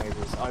fucking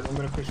ages. I'm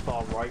going to push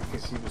far right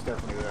because he was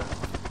definitely there.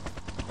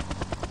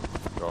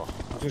 Oh,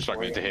 I'm Just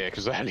struggling to waiting. hear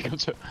because the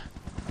helicopter.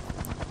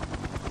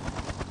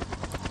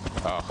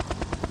 Oh,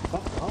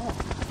 Fuck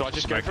off. do I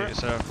just go Smoke for it it?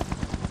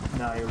 yourself.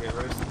 No, you'll get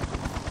roasted.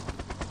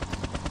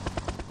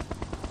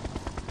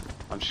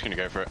 I'm just gonna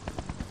go for it.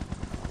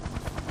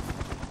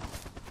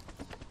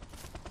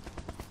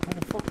 Where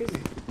the fuck is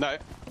No,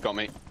 got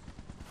me.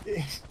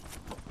 he?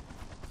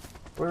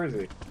 Where is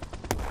he?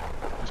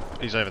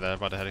 He's over there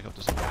by the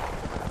helicopters.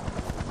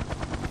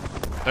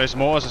 Those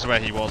mortars is where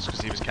he was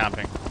because he was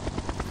camping.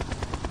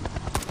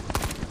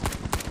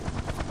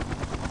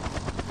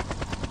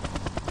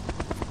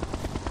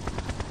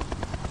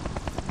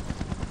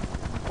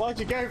 Why'd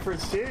you go for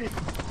it, Stu?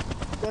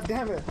 God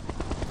damn it.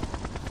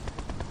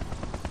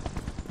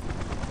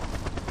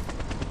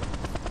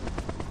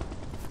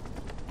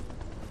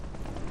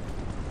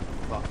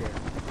 Fuck it.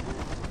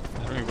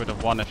 I think we would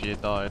have won if he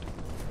had died.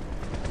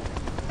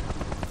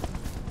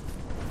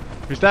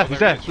 Who's there? Oh, Who's there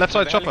there? he is. Left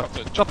side, The chopper.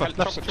 helicopter. Chopper. Heli-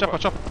 Left, chopper, chopper,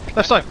 chopper. chopper.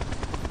 Left side.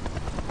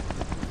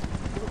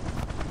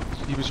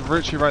 He was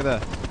literally right there.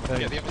 There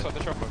he Yeah, is. the other side of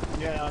the chopper.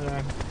 Yeah, I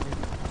know.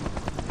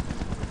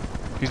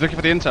 He's looking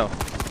for the intel.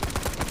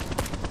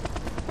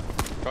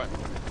 Right.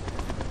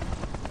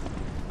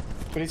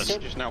 But it's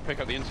Let's just now pick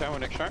up the intel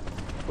and extract.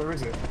 where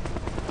is it?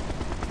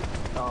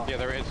 Oh, Yeah,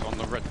 there it is on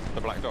the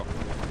black dot.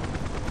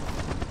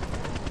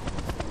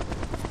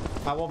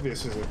 how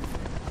obvious is it?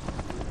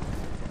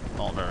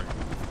 Not very.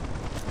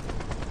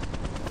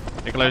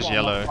 It glows Come on,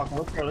 yellow.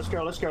 motherfucker, Let's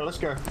go, let's go, let's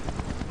go, let's go.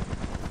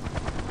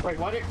 Wait,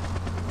 why did...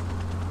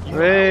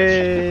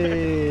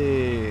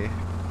 Hey!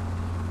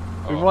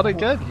 We won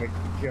again. Oh my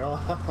god.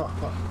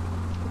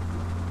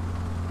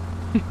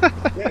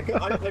 Yeah, good.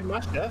 I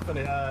mashed F and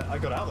I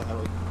got out of the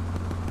heli.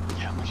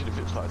 Yeah, Imagine if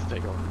it started to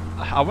take off.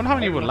 I wonder how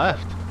many were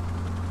left.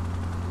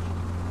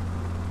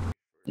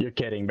 You're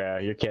kidding, bro.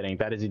 You're kidding.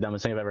 That is the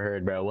dumbest thing I've ever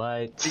heard, bro.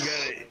 What? You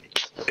gotta.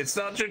 It's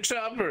not your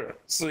chopper,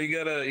 so you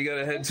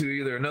gotta head to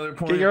either another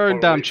point. Get your own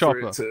or damn wait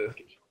for chopper. it to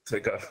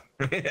take off.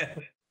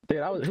 Dude,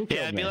 who killed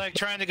Yeah, it'd be me? like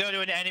trying to go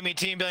to an enemy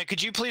team, be like,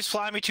 could you please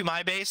fly me to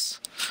my base?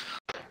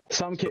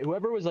 Some kid,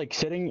 whoever was like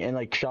sitting and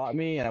like shot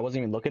me, and I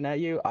wasn't even looking at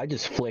you. I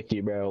just flicked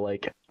you, bro.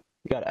 Like,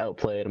 you got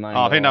outplayed. I'm not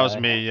Oh, I think that gonna was lie.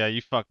 me. Yeah,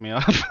 you fucked me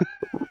up.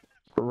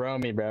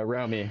 Romy, bro,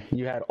 Romy.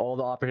 You had all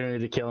the opportunity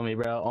to kill me,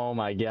 bro. Oh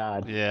my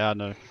god. Yeah, I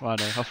know. I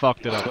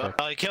fucked it up. Bro.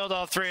 Well, he killed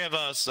all three of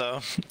us,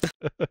 so.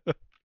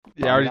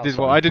 Yeah, I already that did was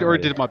what fun. I did.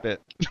 Already did my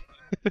bit.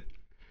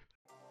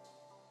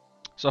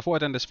 So I thought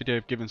I'd end this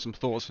video giving some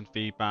thoughts and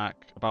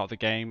feedback about the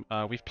game.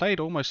 We've played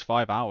almost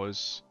 5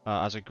 hours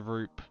as a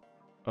group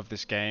of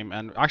this game,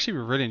 and actually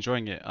we're really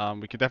enjoying it.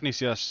 We could definitely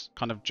see us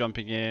kind of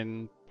jumping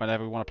in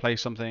whenever we want to play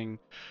something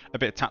a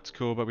bit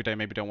tactical, but we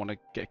maybe don't want to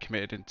get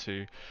committed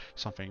into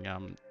something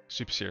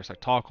super serious like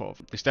Tarkov.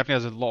 This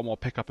definitely has a lot more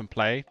pickup and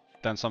play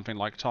than something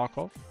like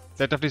Tarkov.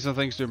 There are definitely some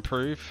things to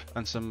improve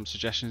and some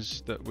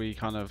suggestions that we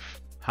kind of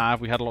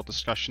have. We had a lot of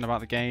discussion about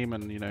the game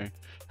and, you know,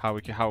 how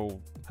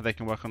they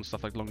can work on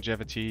stuff like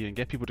longevity and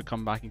get people to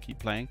come back and keep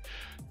playing.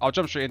 I'll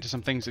jump straight into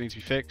some things that need to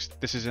be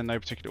fixed. This is in no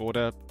particular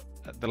order.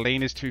 The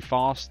lean is too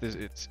fast.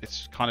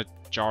 It's kind of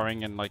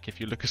jarring, and like if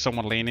you look at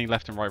someone leaning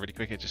left and right really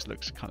quick, it just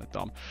looks kind of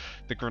dumb.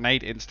 The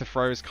grenade insta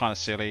throw is kind of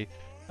silly.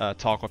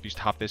 Tarkov used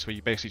to have this where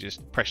you basically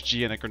just press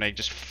G and a grenade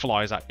just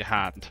flies out your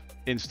hand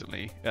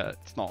instantly.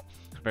 It's not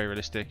very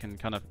realistic, and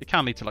kind of it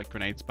can lead to like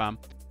grenade spam.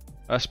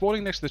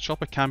 Spawning next to the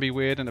chopper can be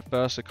weird, and at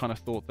first I kind of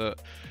thought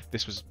that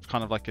this was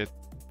kind of like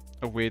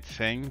a weird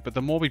thing, but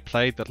the more we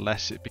played, the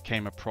less it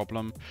became a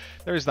problem.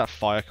 There is that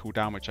fire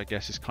cooldown, which I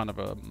guess is kind of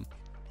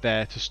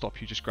there to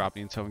stop you just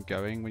grabbing intel and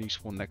going when you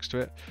spawn next to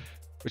it,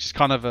 which is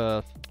kind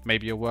of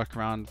maybe a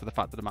workaround for the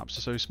fact that the maps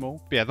are so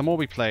small. But yeah, the more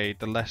we played,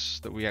 the less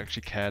that we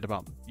actually cared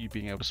about you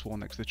being able to spawn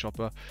next to the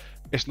chopper.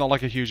 It's not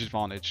like a huge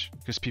advantage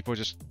because people are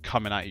just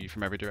coming at you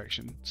from every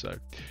direction. So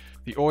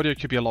the audio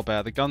could be a lot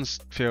better. The guns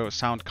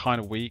sound kind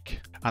of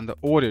weak, and the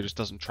audio just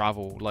doesn't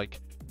travel. Like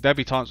there'll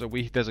be times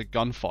where there's a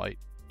gunfight,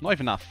 not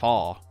even that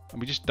far, and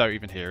we just don't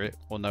even hear it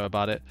or know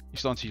about it. You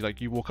start to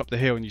you walk up the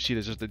hill and you see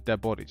there's just the dead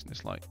bodies, and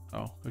it's like,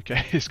 oh,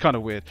 okay, it's kind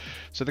of weird.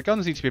 So the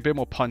guns need to be a bit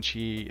more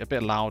punchy, a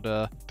bit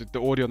louder.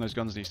 The audio on those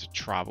guns needs to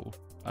travel.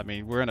 I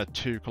mean, we're in a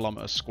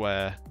 2-kilometer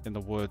square in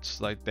the woods.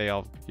 Like they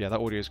are, yeah,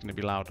 that audio is going to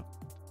be loud.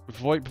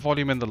 VoIP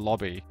volume in the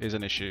lobby is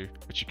an issue,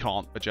 which you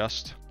can't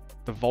adjust.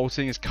 The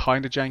vaulting is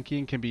kind of janky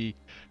and can be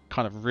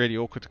kind of really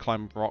awkward to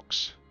climb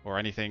rocks or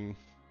anything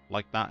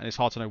like that, and it's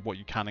hard to know what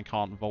you can and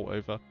can't vault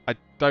over. I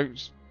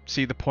don't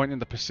see the point in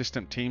the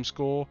persistent team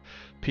score.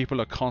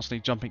 People are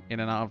constantly jumping in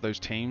and out of those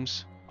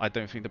teams. I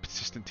don't think the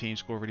persistent team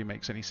score really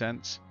makes any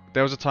sense.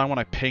 There was a time when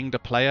I pinged a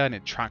player and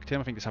it tracked him.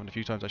 I think this happened a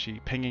few times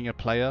actually. Pinging a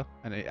player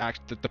and it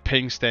the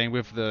ping staying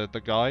with the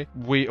guy.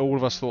 All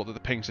of us thought that the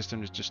ping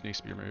system just needs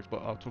to be removed,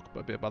 but I'll talk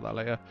a bit about that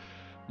later.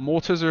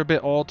 Mortars are a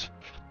bit odd,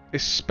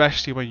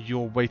 especially when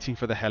you're waiting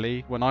for the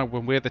heli.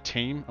 When we're the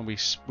team and we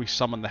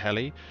summon the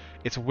heli,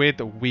 it's weird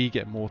that we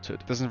get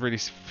mortared. It doesn't really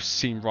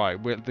seem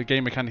right. The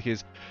game mechanic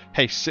is,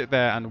 hey, sit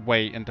there and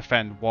wait and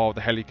defend while the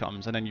heli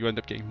comes, and then you end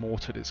up getting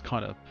mortared. It's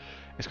kind of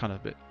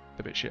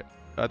a bit shit.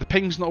 The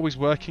ping's not always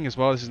working as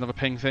well. This is another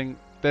ping thing.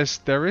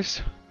 There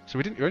is. So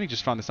we only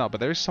just found this out,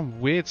 but there is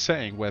some weird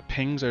setting where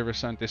pings over a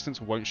certain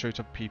distance won't show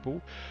to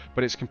people,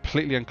 but it's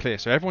completely unclear.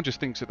 So everyone just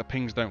thinks that the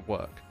pings don't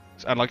work.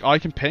 And like I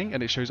can ping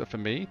and it shows up for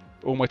me,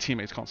 all my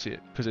teammates can't see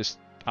it because it's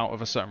out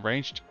of a certain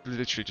range.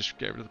 Literally just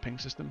get rid of the ping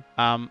system.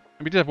 And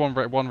we did have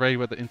one raid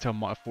where the intel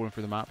might have fallen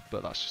through the map,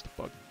 but that's just a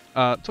bug.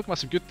 Talking about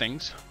some good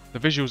things, the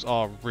visuals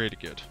are really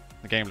good.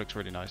 The game looks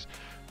really nice,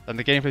 and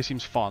the gameplay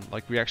seems fun.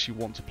 Like we actually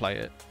want to play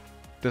it.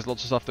 There's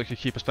lots of stuff that could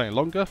keep us playing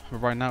longer, but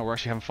right now we're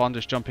actually having fun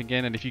just jumping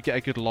in, and if you get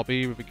a good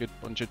lobby with a good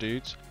bunch of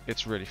dudes,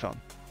 it's really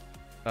fun.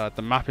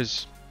 The map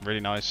is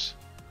really nice.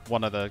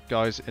 One of the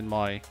guys in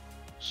my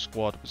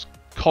squad was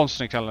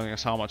constantly telling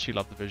us how much he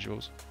loved the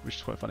visuals, which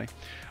is quite funny.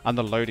 And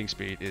the loading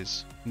speed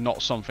is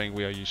not something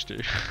we are used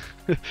to.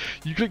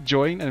 You click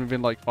join and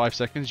within like 5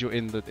 seconds you're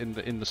in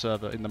the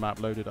server, in the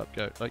map, loaded up,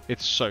 go. Like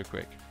it's so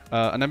quick.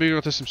 And then moving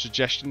on to some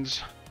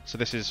suggestions. So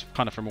this is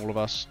kind of from all of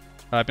us.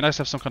 It'd be nice to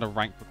have some kind of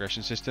rank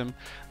progression system,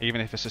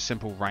 even if it's a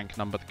simple rank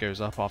number that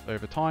goes up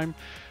over time.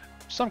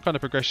 Some kind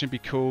of progression would be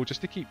cool, just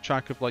to keep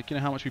track of like, you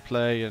know, how much we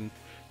play and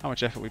how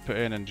much effort we put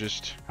in and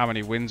just how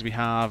many wins we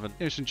have and,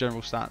 you know, some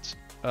general stats.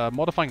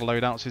 Modifying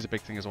loadouts is a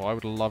big thing as well. I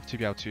would love to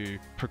be able to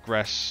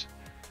progress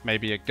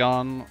maybe a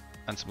gun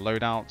and some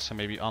loadouts and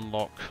maybe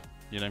unlock,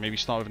 you know, maybe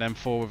start with an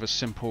M4 with a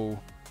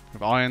simple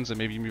with irons and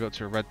maybe move up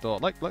to a red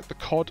dot. Like the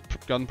COD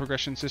gun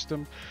progression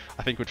system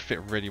I think would fit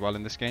really well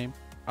in this game.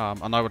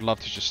 And I would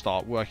love to just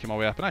start working my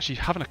way up and actually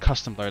having a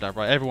custom loadout,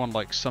 right? Everyone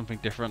likes something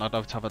different. I'd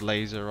love to have a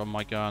laser on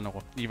my gun,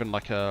 or even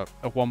like a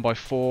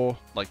 1x4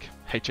 like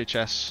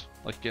HHS,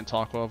 like getting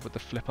Tarkov with the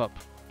flip up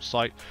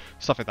sight,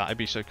 stuff like that. It'd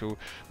be so cool.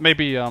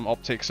 Maybe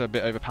optics are a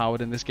bit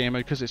overpowered in this game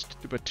mode because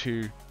we're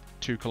two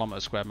 2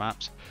 km square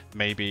maps,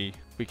 maybe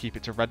we keep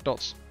it to red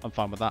dots. I'm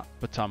fine with that.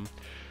 But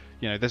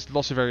you know, there's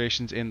lots of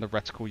variations in the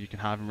reticle you can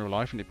have in real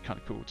life, and it'd be kind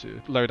of cool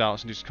to load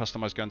outs and do some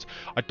customized guns.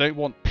 I don't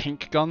want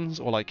pink guns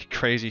or like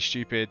crazy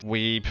stupid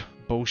weeb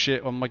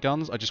bullshit on my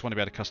guns. I just want to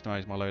be able to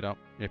customize my loadout.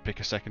 You know,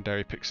 pick a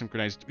secondary, pick some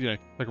grenades. You know,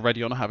 like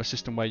Ready On, I have a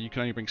system where you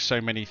can only bring so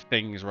many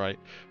things, right?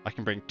 I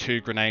can bring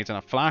 2 grenades and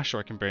a flash, or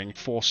I can bring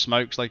 4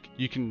 smokes. Like,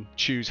 you can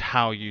choose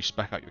how you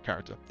spec out your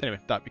character. Anyway,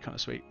 that'd be kind of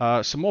sweet.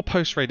 Some more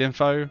post-raid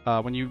info.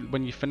 When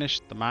you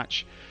finish the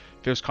match,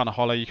 feels kind of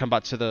hollow. You come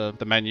back to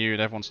the menu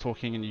and everyone's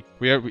talking, and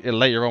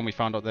later on we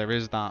found out there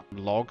is that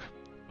log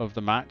of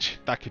the match.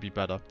 That could be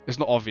better. It's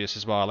not obvious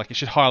as well. Like, it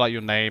should highlight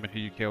your name and who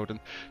you killed, and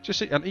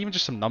even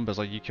just some numbers,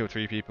 like you killed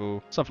 3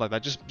 people, stuff like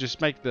that.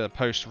 Just make the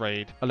post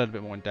raid a little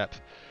bit more in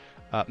depth.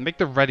 Make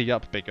the ready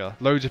up bigger.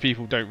 Loads of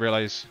people don't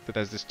realize that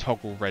there's this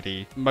toggle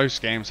ready.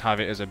 Most games have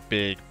it as a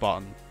big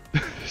button.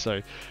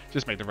 So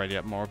just make the ready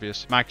up more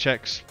obvious. Mag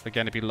checks,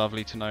 again, it'd be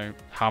lovely to know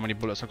how many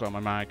bullets I've got in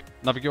my mag.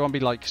 Another good one would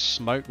be like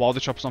smoke while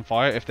the chopper's on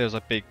fire. If there's a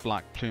big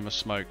black plume of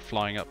smoke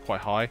flying up quite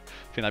high, I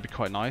think that'd be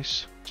quite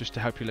nice, just to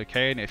help you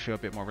locate and it feel a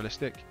bit more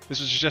realistic. This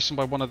was a suggestion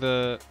by one of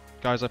the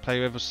guys I play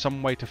with, was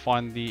some way to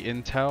find the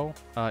intel,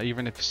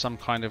 even if it's some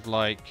kind of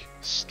like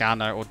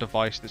scanner or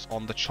device that's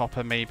on the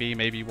chopper.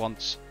 Maybe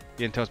once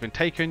the intel's been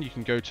taken, you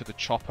can go to the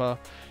chopper,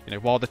 you know,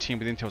 while the team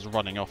with intel's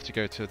running off to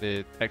go to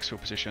the exfil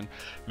position.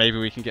 Maybe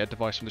we can get a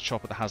device from the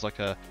chopper that has like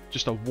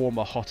just a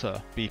warmer,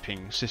 hotter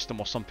beeping system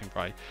or something,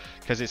 right?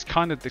 Because it's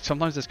kind of,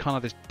 sometimes there's kind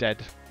of this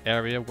dead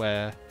area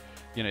where,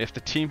 you know, if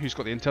the team who's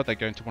got the intel, they're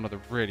going to one of the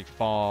really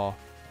far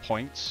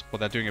points, or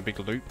they're doing a big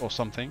loop or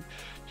something,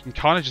 you can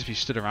kind of just be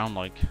stood around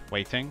like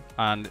waiting.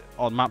 And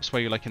on maps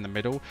where you're like in the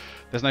middle,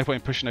 there's no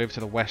point in pushing over to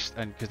the west,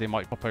 and because they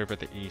might pop over at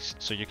the east,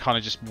 so you're kind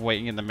of just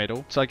waiting in the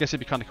middle. So I guess it'd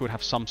be kind of cool to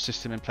have some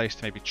system in place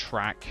to maybe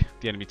track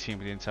the enemy team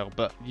with the intel,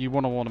 but you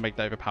want to make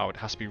that overpowered. It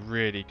has to be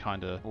really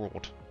kind of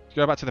broad.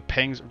 Go back to the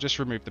pings, just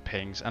remove the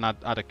pings and add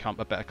a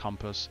better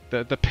compass.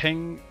 The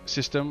ping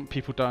system,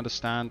 people don't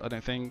understand, I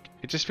don't think.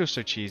 It just feels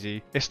so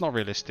cheesy. It's not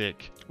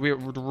realistic. We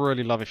would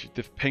really love if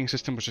the ping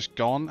system was just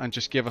gone and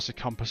just give us a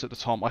compass at the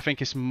top. I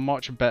think it's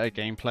much better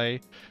gameplay,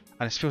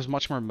 and it feels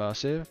much more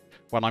immersive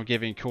when I'm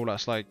giving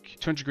callouts like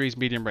 200 degrees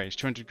medium range,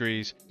 200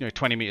 degrees, you know,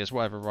 20 meters,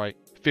 whatever, right?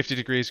 50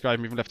 degrees, guy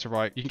moving left to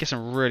right. You can get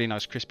some really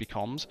nice crispy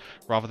comms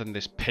rather than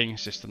this ping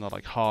system that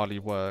like hardly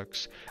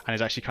works and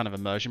is actually kind of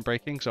immersion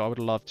breaking. So I would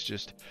love to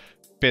just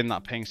bin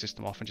that ping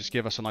system off and just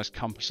give us a nice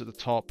compass at the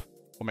top,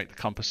 or make the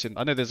compass in.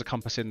 I know there's a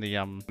compass in the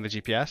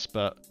GPS,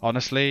 but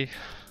honestly,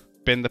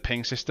 bin the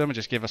ping system and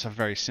just give us a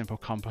very simple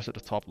compass at the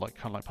top, like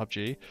kind of like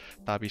PUBG.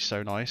 That'd be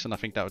so nice, and I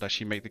think that would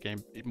actually make the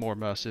game more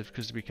immersive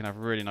because we can have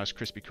really nice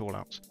crispy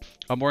callouts.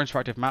 A more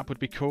interactive map would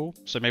be cool,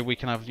 so maybe we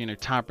can have, you know,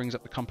 tab brings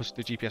up the compass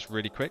to the GPS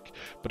really quick,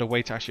 but a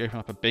way to actually open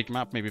up a big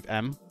map, maybe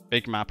with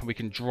big map, and we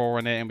can draw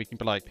on it, and we can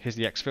be like, here's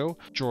the exfil,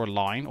 draw a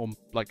line, or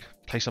like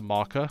place a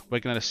marker.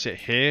 We're going to sit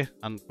here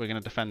and we're going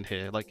to defend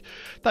here. Like,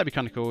 that'd be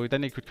kind of cool.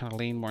 Then you could kind of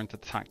lean more into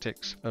the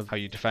tactics of how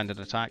you defend and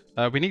attack.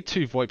 We need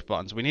 2 VoIP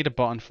buttons. We need a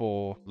button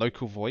for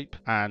local VoIP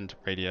and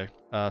radio.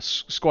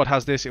 Squad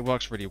has this. It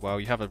works really well.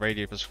 You have a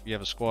radio, you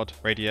have a squad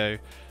radio.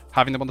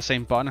 Having them on the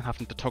same button and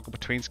having to toggle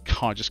between is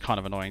just kind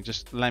of annoying.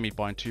 Just let me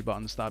bind 2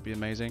 buttons. That'd be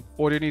amazing.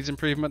 Audio needs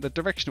improvement. The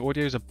directional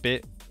audio is a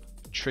bit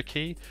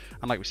tricky,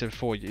 and like we said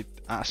before,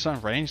 at a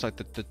certain range, like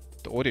the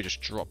audio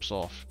just drops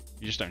off.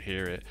 You just don't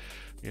hear it.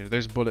 You know,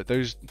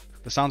 the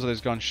sounds of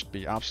those guns should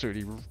be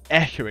absolutely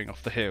echoing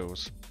off the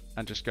hills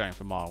and just going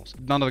for miles.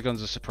 None of the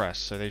guns are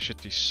suppressed, so they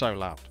should be so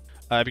loud.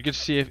 It'd be good to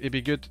see it'd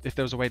be good if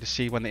there was a way to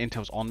see when the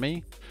intel's on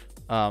me.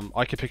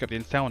 I could pick up the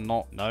intel and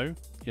not know.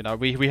 You know,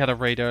 we had a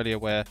raid earlier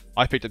where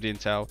I picked up the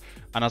intel,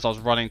 and as I was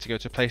running to go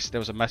to a place, there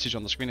was a message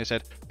on the screen that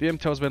said, the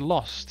intel's been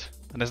lost.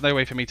 And there's no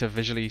way for me to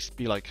visually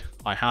be like,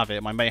 I have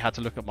it. My mate had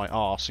to look at my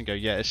arse and go,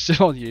 yeah, it's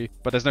still on you.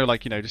 But there's no,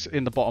 like, you know, just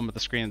in the bottom of the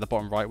screen, in the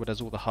bottom right, where there's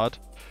all the HUD,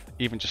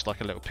 even just like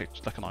a little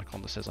picture, like an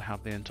icon that says I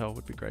have the intel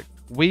would be great.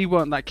 We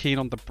weren't that keen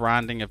on the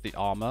branding of the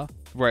armor,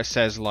 where it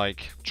says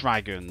like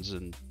dragons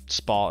and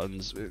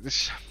Spartans.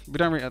 We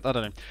don't really, I don't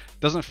know. It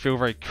doesn't feel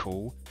very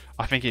cool.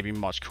 I think it'd be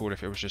much cooler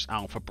if it was just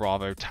Alpha,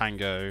 Bravo,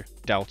 Tango,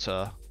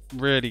 Delta.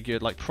 Really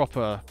good, like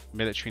proper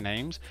military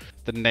names.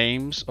 The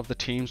names of the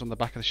teams on the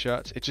back of the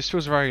shirts, it just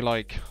feels very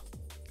like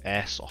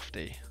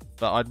airsofty.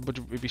 But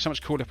it'd be so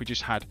much cooler if we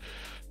just had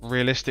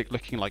realistic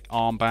looking like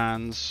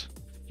armbands.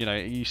 You know,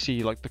 you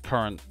see like the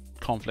current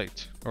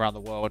conflict around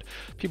the world,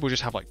 people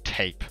just have like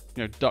tape,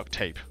 you know, duct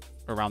tape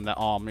around their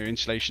arm, or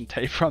insulation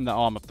tape around their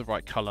arm of the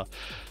right color.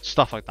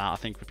 Stuff like that I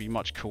think would be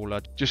much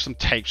cooler. Just some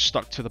tape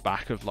stuck to the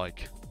back of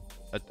like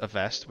a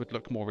vest would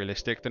look more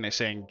realistic than it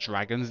saying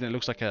dragons, and it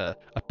looks like a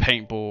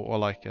paintball or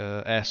like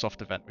a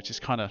airsoft event, which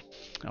is kind of,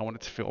 I want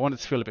it to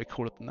feel a bit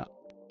cooler than that.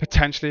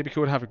 Potentially it'd be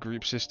cool to have a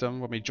group system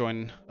when we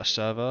join a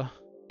server,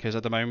 because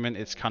at the moment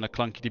it's kind of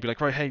clunky to be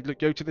like, right, hey, look,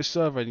 go to this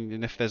server,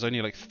 and if there's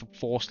only like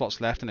 4 slots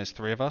left and there's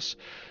 3 of us,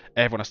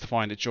 everyone has to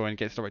find it, join,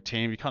 get to the right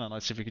team. It'd be kind of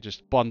nice if we could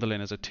just bundle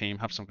in as a team,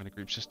 have some kind of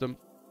group system.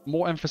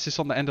 More emphasis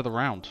on the end of the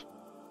round.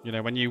 You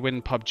know, when you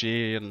win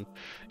PUBG and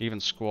even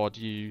squad,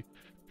 you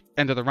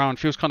end of the round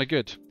feels kind of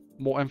good.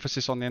 More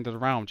emphasis on the end of the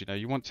round. You know,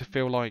 you want to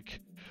feel like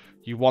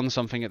you won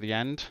something at the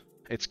end.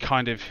 It's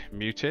kind of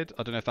muted.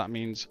 I don't know if that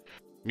means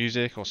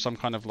music or some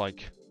kind of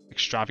like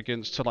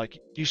extravagance to like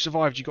you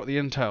survived, you got the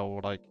intel,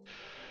 or like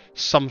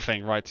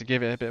something, right, to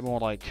give it a bit more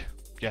like,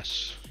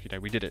 yes, you know,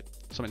 we did it.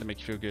 Something to make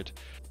you feel good.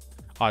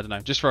 I don't know,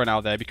 just throwing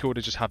out there. It'd be cool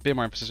to just have a bit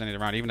more emphasis on it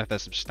around, even if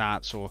there's some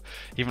stats or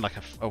even like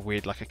a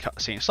weird like a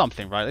cutscene,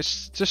 something, right?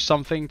 It's just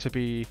something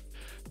to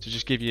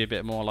just give you a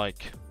bit more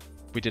like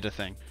we did a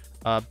thing.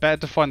 Better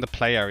to find the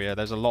play area.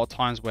 There's a lot of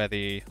times where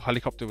the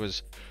helicopter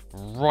was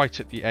right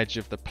at the edge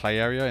of the play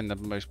area in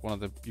one of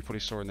the you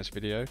probably saw in this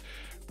video.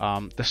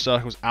 The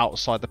circle's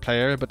outside the play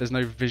area, but there's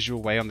no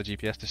visual way on the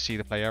GPS to see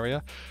the play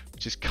area,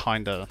 which is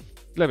kind of a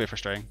little bit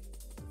frustrating.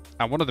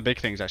 And one of the big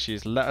things actually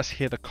is let us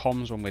hear the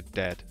comms when we're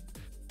dead.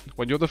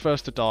 When you're the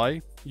first to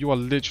die, you are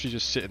literally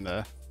just sitting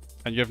there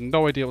and you have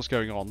no idea what's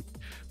going on.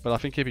 But I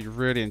think it'd be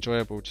really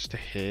enjoyable just to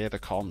hear the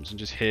comms and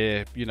just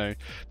hear, you know,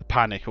 the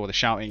panic or the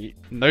shouting.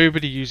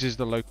 Nobody uses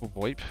the local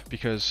VoIP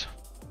because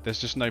there's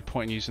just no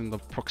point in using the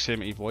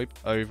proximity VoIP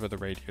over the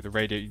radio. The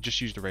radio, you just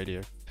use the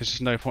radio. There's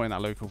just no point in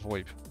that local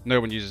VoIP. No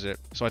one uses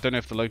it. So I don't know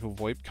if the local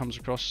VoIP comes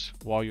across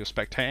while you're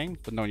spectating,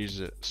 but no one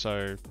uses it.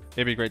 So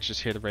it'd be great to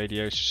just hear the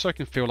radio just so I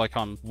can feel like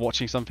I'm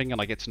watching something and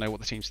I get to know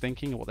what the team's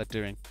thinking and what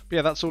they're doing. But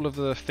yeah, that's all of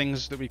the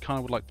things that we kind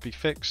of would like to be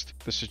fixed,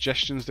 the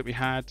suggestions that we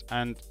had,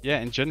 and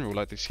yeah, in general,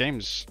 like this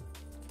game's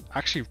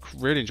actually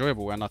really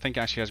enjoyable and I think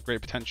it actually has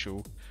great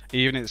potential.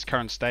 Even in its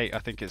current state, I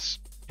think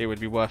it would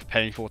be worth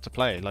paying for to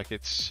play. Like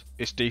it's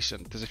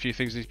decent. There's a few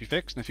things that need to be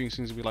fixed and a few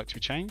things that we'd like to be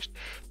changed,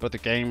 but the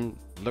game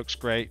looks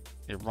great.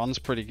 It runs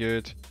pretty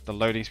good. The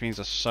loading speeds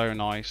are so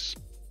nice.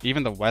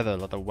 Even the weather,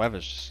 like the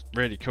weather's just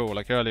really cool.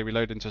 Like earlier we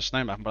loaded into a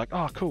snow map and we're like,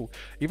 oh cool.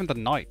 Even the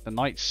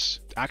night's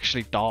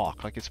actually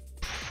dark. Like it's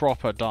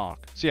proper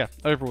dark. So yeah,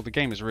 overall the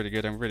game is really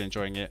good. I'm really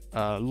enjoying it.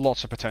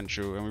 Lots of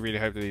potential, and we really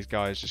hope that these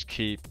guys just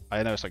keep,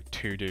 I know it's like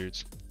 2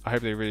 dudes. I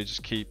hope they really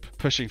just keep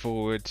pushing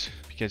forward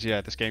because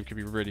yeah, this game could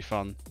be really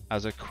fun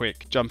as a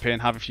quick jump in,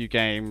 have a few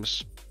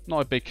games.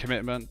 Not a big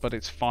commitment, but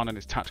it's fun and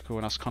it's tactical,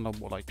 and that's kind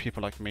of what like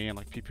people like me and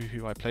like people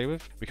who I play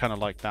with, we kind of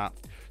like that.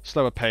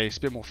 Slower pace,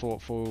 a bit more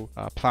thoughtful,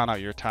 plan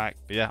out your attack.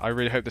 But yeah, I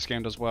really hope this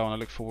game does well, and I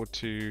look forward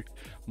to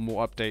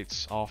more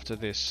updates after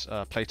this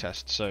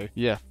playtest. So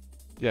yeah,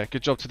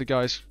 good job to the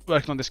guys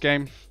working on this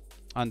game,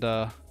 and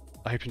I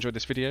hope you enjoyed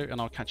this video, and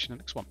I'll catch you in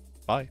the next one.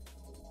 Bye.